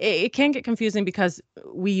 It can get confusing because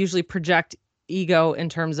we usually project ego in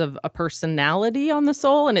terms of a personality on the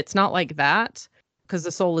soul, and it's not like that because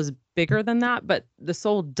the soul is bigger than that, but the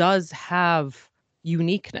soul does have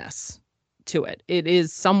uniqueness to it. It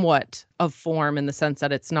is somewhat of form in the sense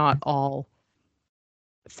that it's not all.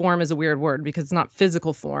 Form is a weird word because it's not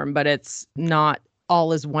physical form, but it's not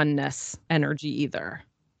all is oneness energy either.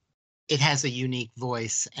 It has a unique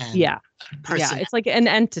voice and it's like an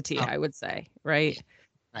entity, I would say, right?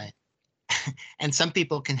 Right. And some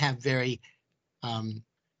people can have very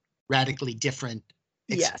radically different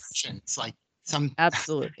expressions. Like some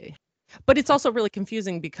absolutely. But it's also really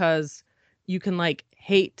confusing because you can like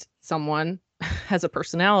hate someone as a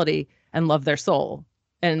personality and love their soul.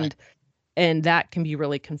 And that can be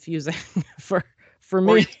really confusing for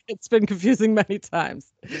me. It's been confusing many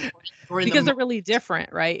times because they're really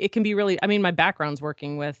different, right? It can be really, my background's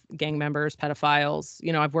working with gang members, pedophiles,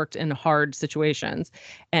 I've worked in hard situations,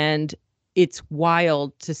 and it's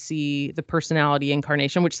wild to see the personality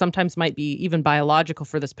incarnation, which sometimes might be even biological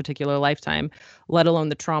for this particular lifetime, let alone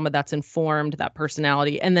the trauma that's informed that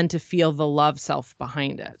personality, and then to feel the love self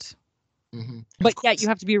behind it. Mm-hmm. But yet you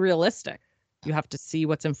have to be realistic. You have to see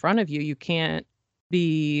what's in front of you. You can't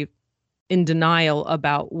be in denial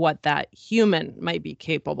about what that human might be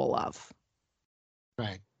capable of.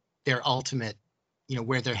 Right. Their ultimate,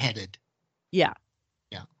 where they're headed. Yeah.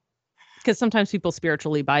 Yeah. Because sometimes people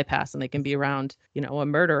spiritually bypass and they can be around, a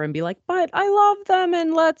murderer and be like, but I love them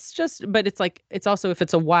and but it's like, it's also, if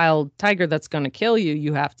it's a wild tiger that's going to kill you,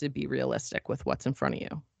 you have to be realistic with what's in front of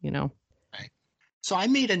you, Right. So I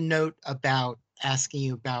made a note about asking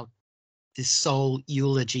you about this soul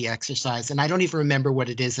eulogy exercise, and I don't even remember what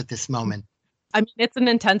it is at this moment. It's an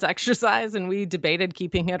intense exercise, and we debated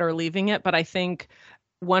keeping it or leaving it, but I think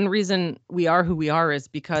one reason we are who we are is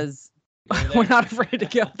because we're not afraid to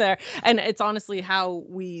go there. And it's honestly how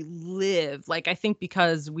we live. Like, I think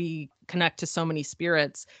because we connect to so many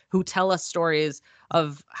spirits who tell us stories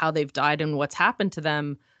of how they've died and what's happened to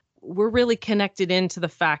them, we're really connected into the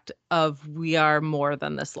fact of we are more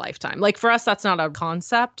than this lifetime. Like, for us, that's not a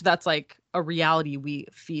concept. That's like a reality we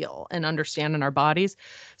feel and understand in our bodies.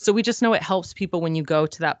 So we just know it helps people when you go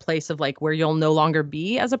to that place of like where you'll no longer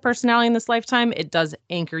be as a personality in this lifetime. It does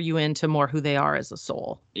anchor you into more who they are as a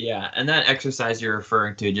soul. Yeah. And that exercise you're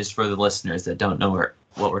referring to, just for the listeners that don't know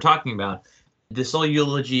what we're talking about, the soul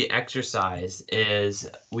eulogy exercise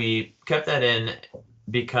we kept that in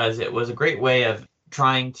because it was a great way of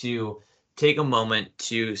trying to take a moment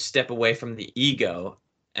to step away from the ego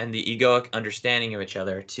and the egoic understanding of each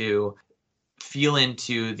other to feel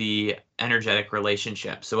into the energetic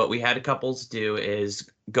relationship. So what we had couples do is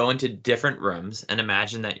go into different rooms and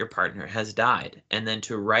imagine that your partner has died, and then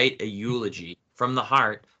to write a eulogy from the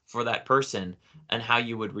heart for that person and how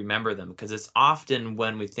you would remember them. Because it's often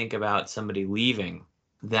when we think about somebody leaving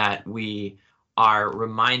that we are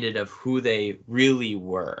reminded of who they really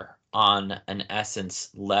were on an essence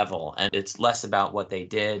level. And it's less about what they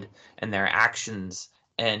did and their actions,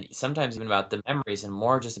 and sometimes even about the memories, and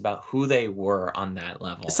more just about who they were on that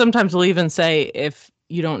level. Sometimes we'll even say, if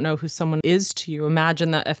you don't know who someone is to you,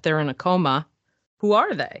 imagine that if they're in a coma, who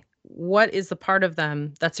are they? What is the part of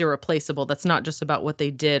them that's irreplaceable, that's not just about what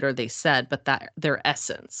they did or they said, but that their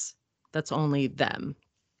essence, that's only them.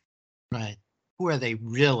 Right. Who are they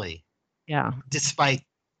really? Yeah. Despite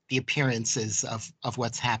the appearances of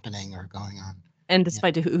what's happening or going on. And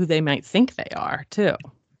despite who they might think they are, too.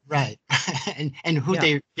 Right. and who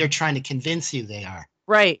Yeah. they're trying to convince you they are.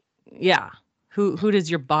 Right. Yeah. Who does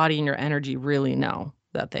your body and your energy really know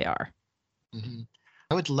that they are? Mm-hmm.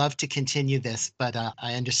 I would love to continue this, but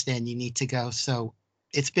I understand you need to go. So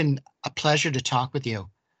it's been a pleasure to talk with you.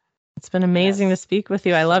 It's been amazing Yes. to speak with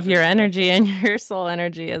you. I love your energy and your soul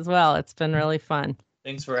energy as well. It's been really fun.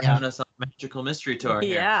 Thanks for having us on the Magical Mystery Tour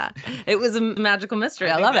here. Yeah. It was a magical mystery.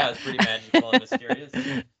 I think love that it. was pretty magical and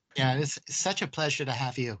mysterious. Yeah, it's such a pleasure to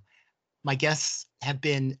have you. My guests have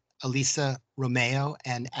been Elisa Romeo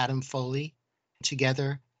and Adam Foley.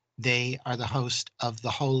 Together, they are the host of the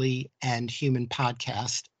Holy and Human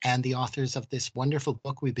podcast and the authors of this wonderful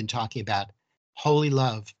book we've been talking about, Holy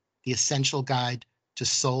Love, the Essential Guide to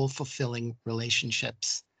Soul-Fulfilling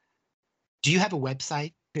Relationships. Do you have a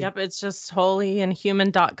website? Yep, it's just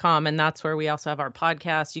holyandhuman.com, and that's where we also have our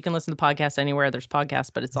podcast. You can listen to podcasts anywhere there's podcasts,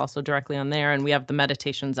 but it's also directly on there, and we have the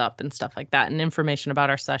meditations up and stuff like that, and information about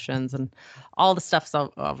our sessions, and all the stuff's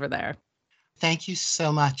over there. Thank you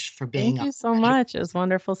so much for being Thank you so much. It was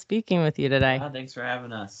wonderful speaking with you today. Yeah, thanks for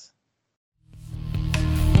having us.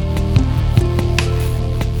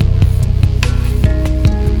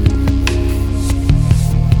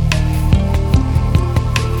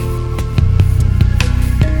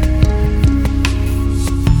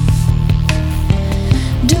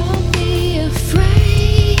 Don't be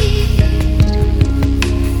afraid.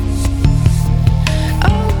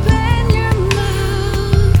 Open your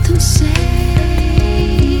mouth and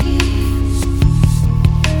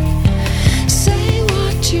say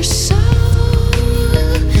what your soul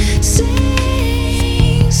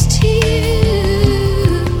sings to you.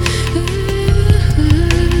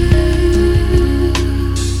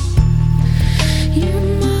 Your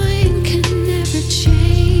mind can never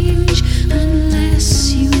change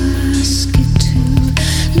unless you ask it to.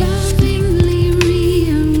 Lovingly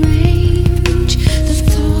rearrange the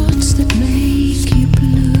thoughts that make you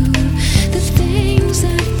blue. The things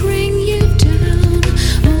that bring you down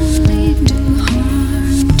only do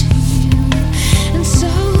harm to you. And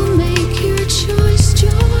so make your choice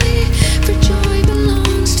joy, for joy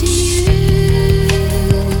belongs to you.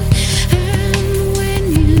 And when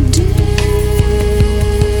you do,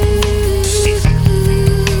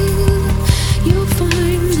 you'll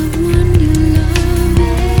find the one you love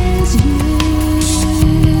is you.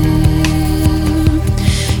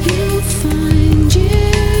 You'll find you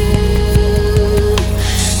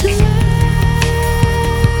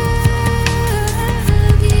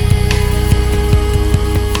love you.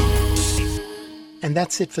 And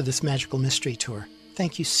that's it for this Magical Mystery Tour.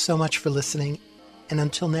 Thank you so much for listening. And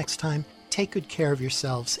until next time, take good care of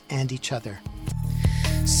yourselves and each other.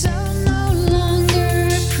 So no longer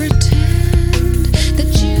pretend.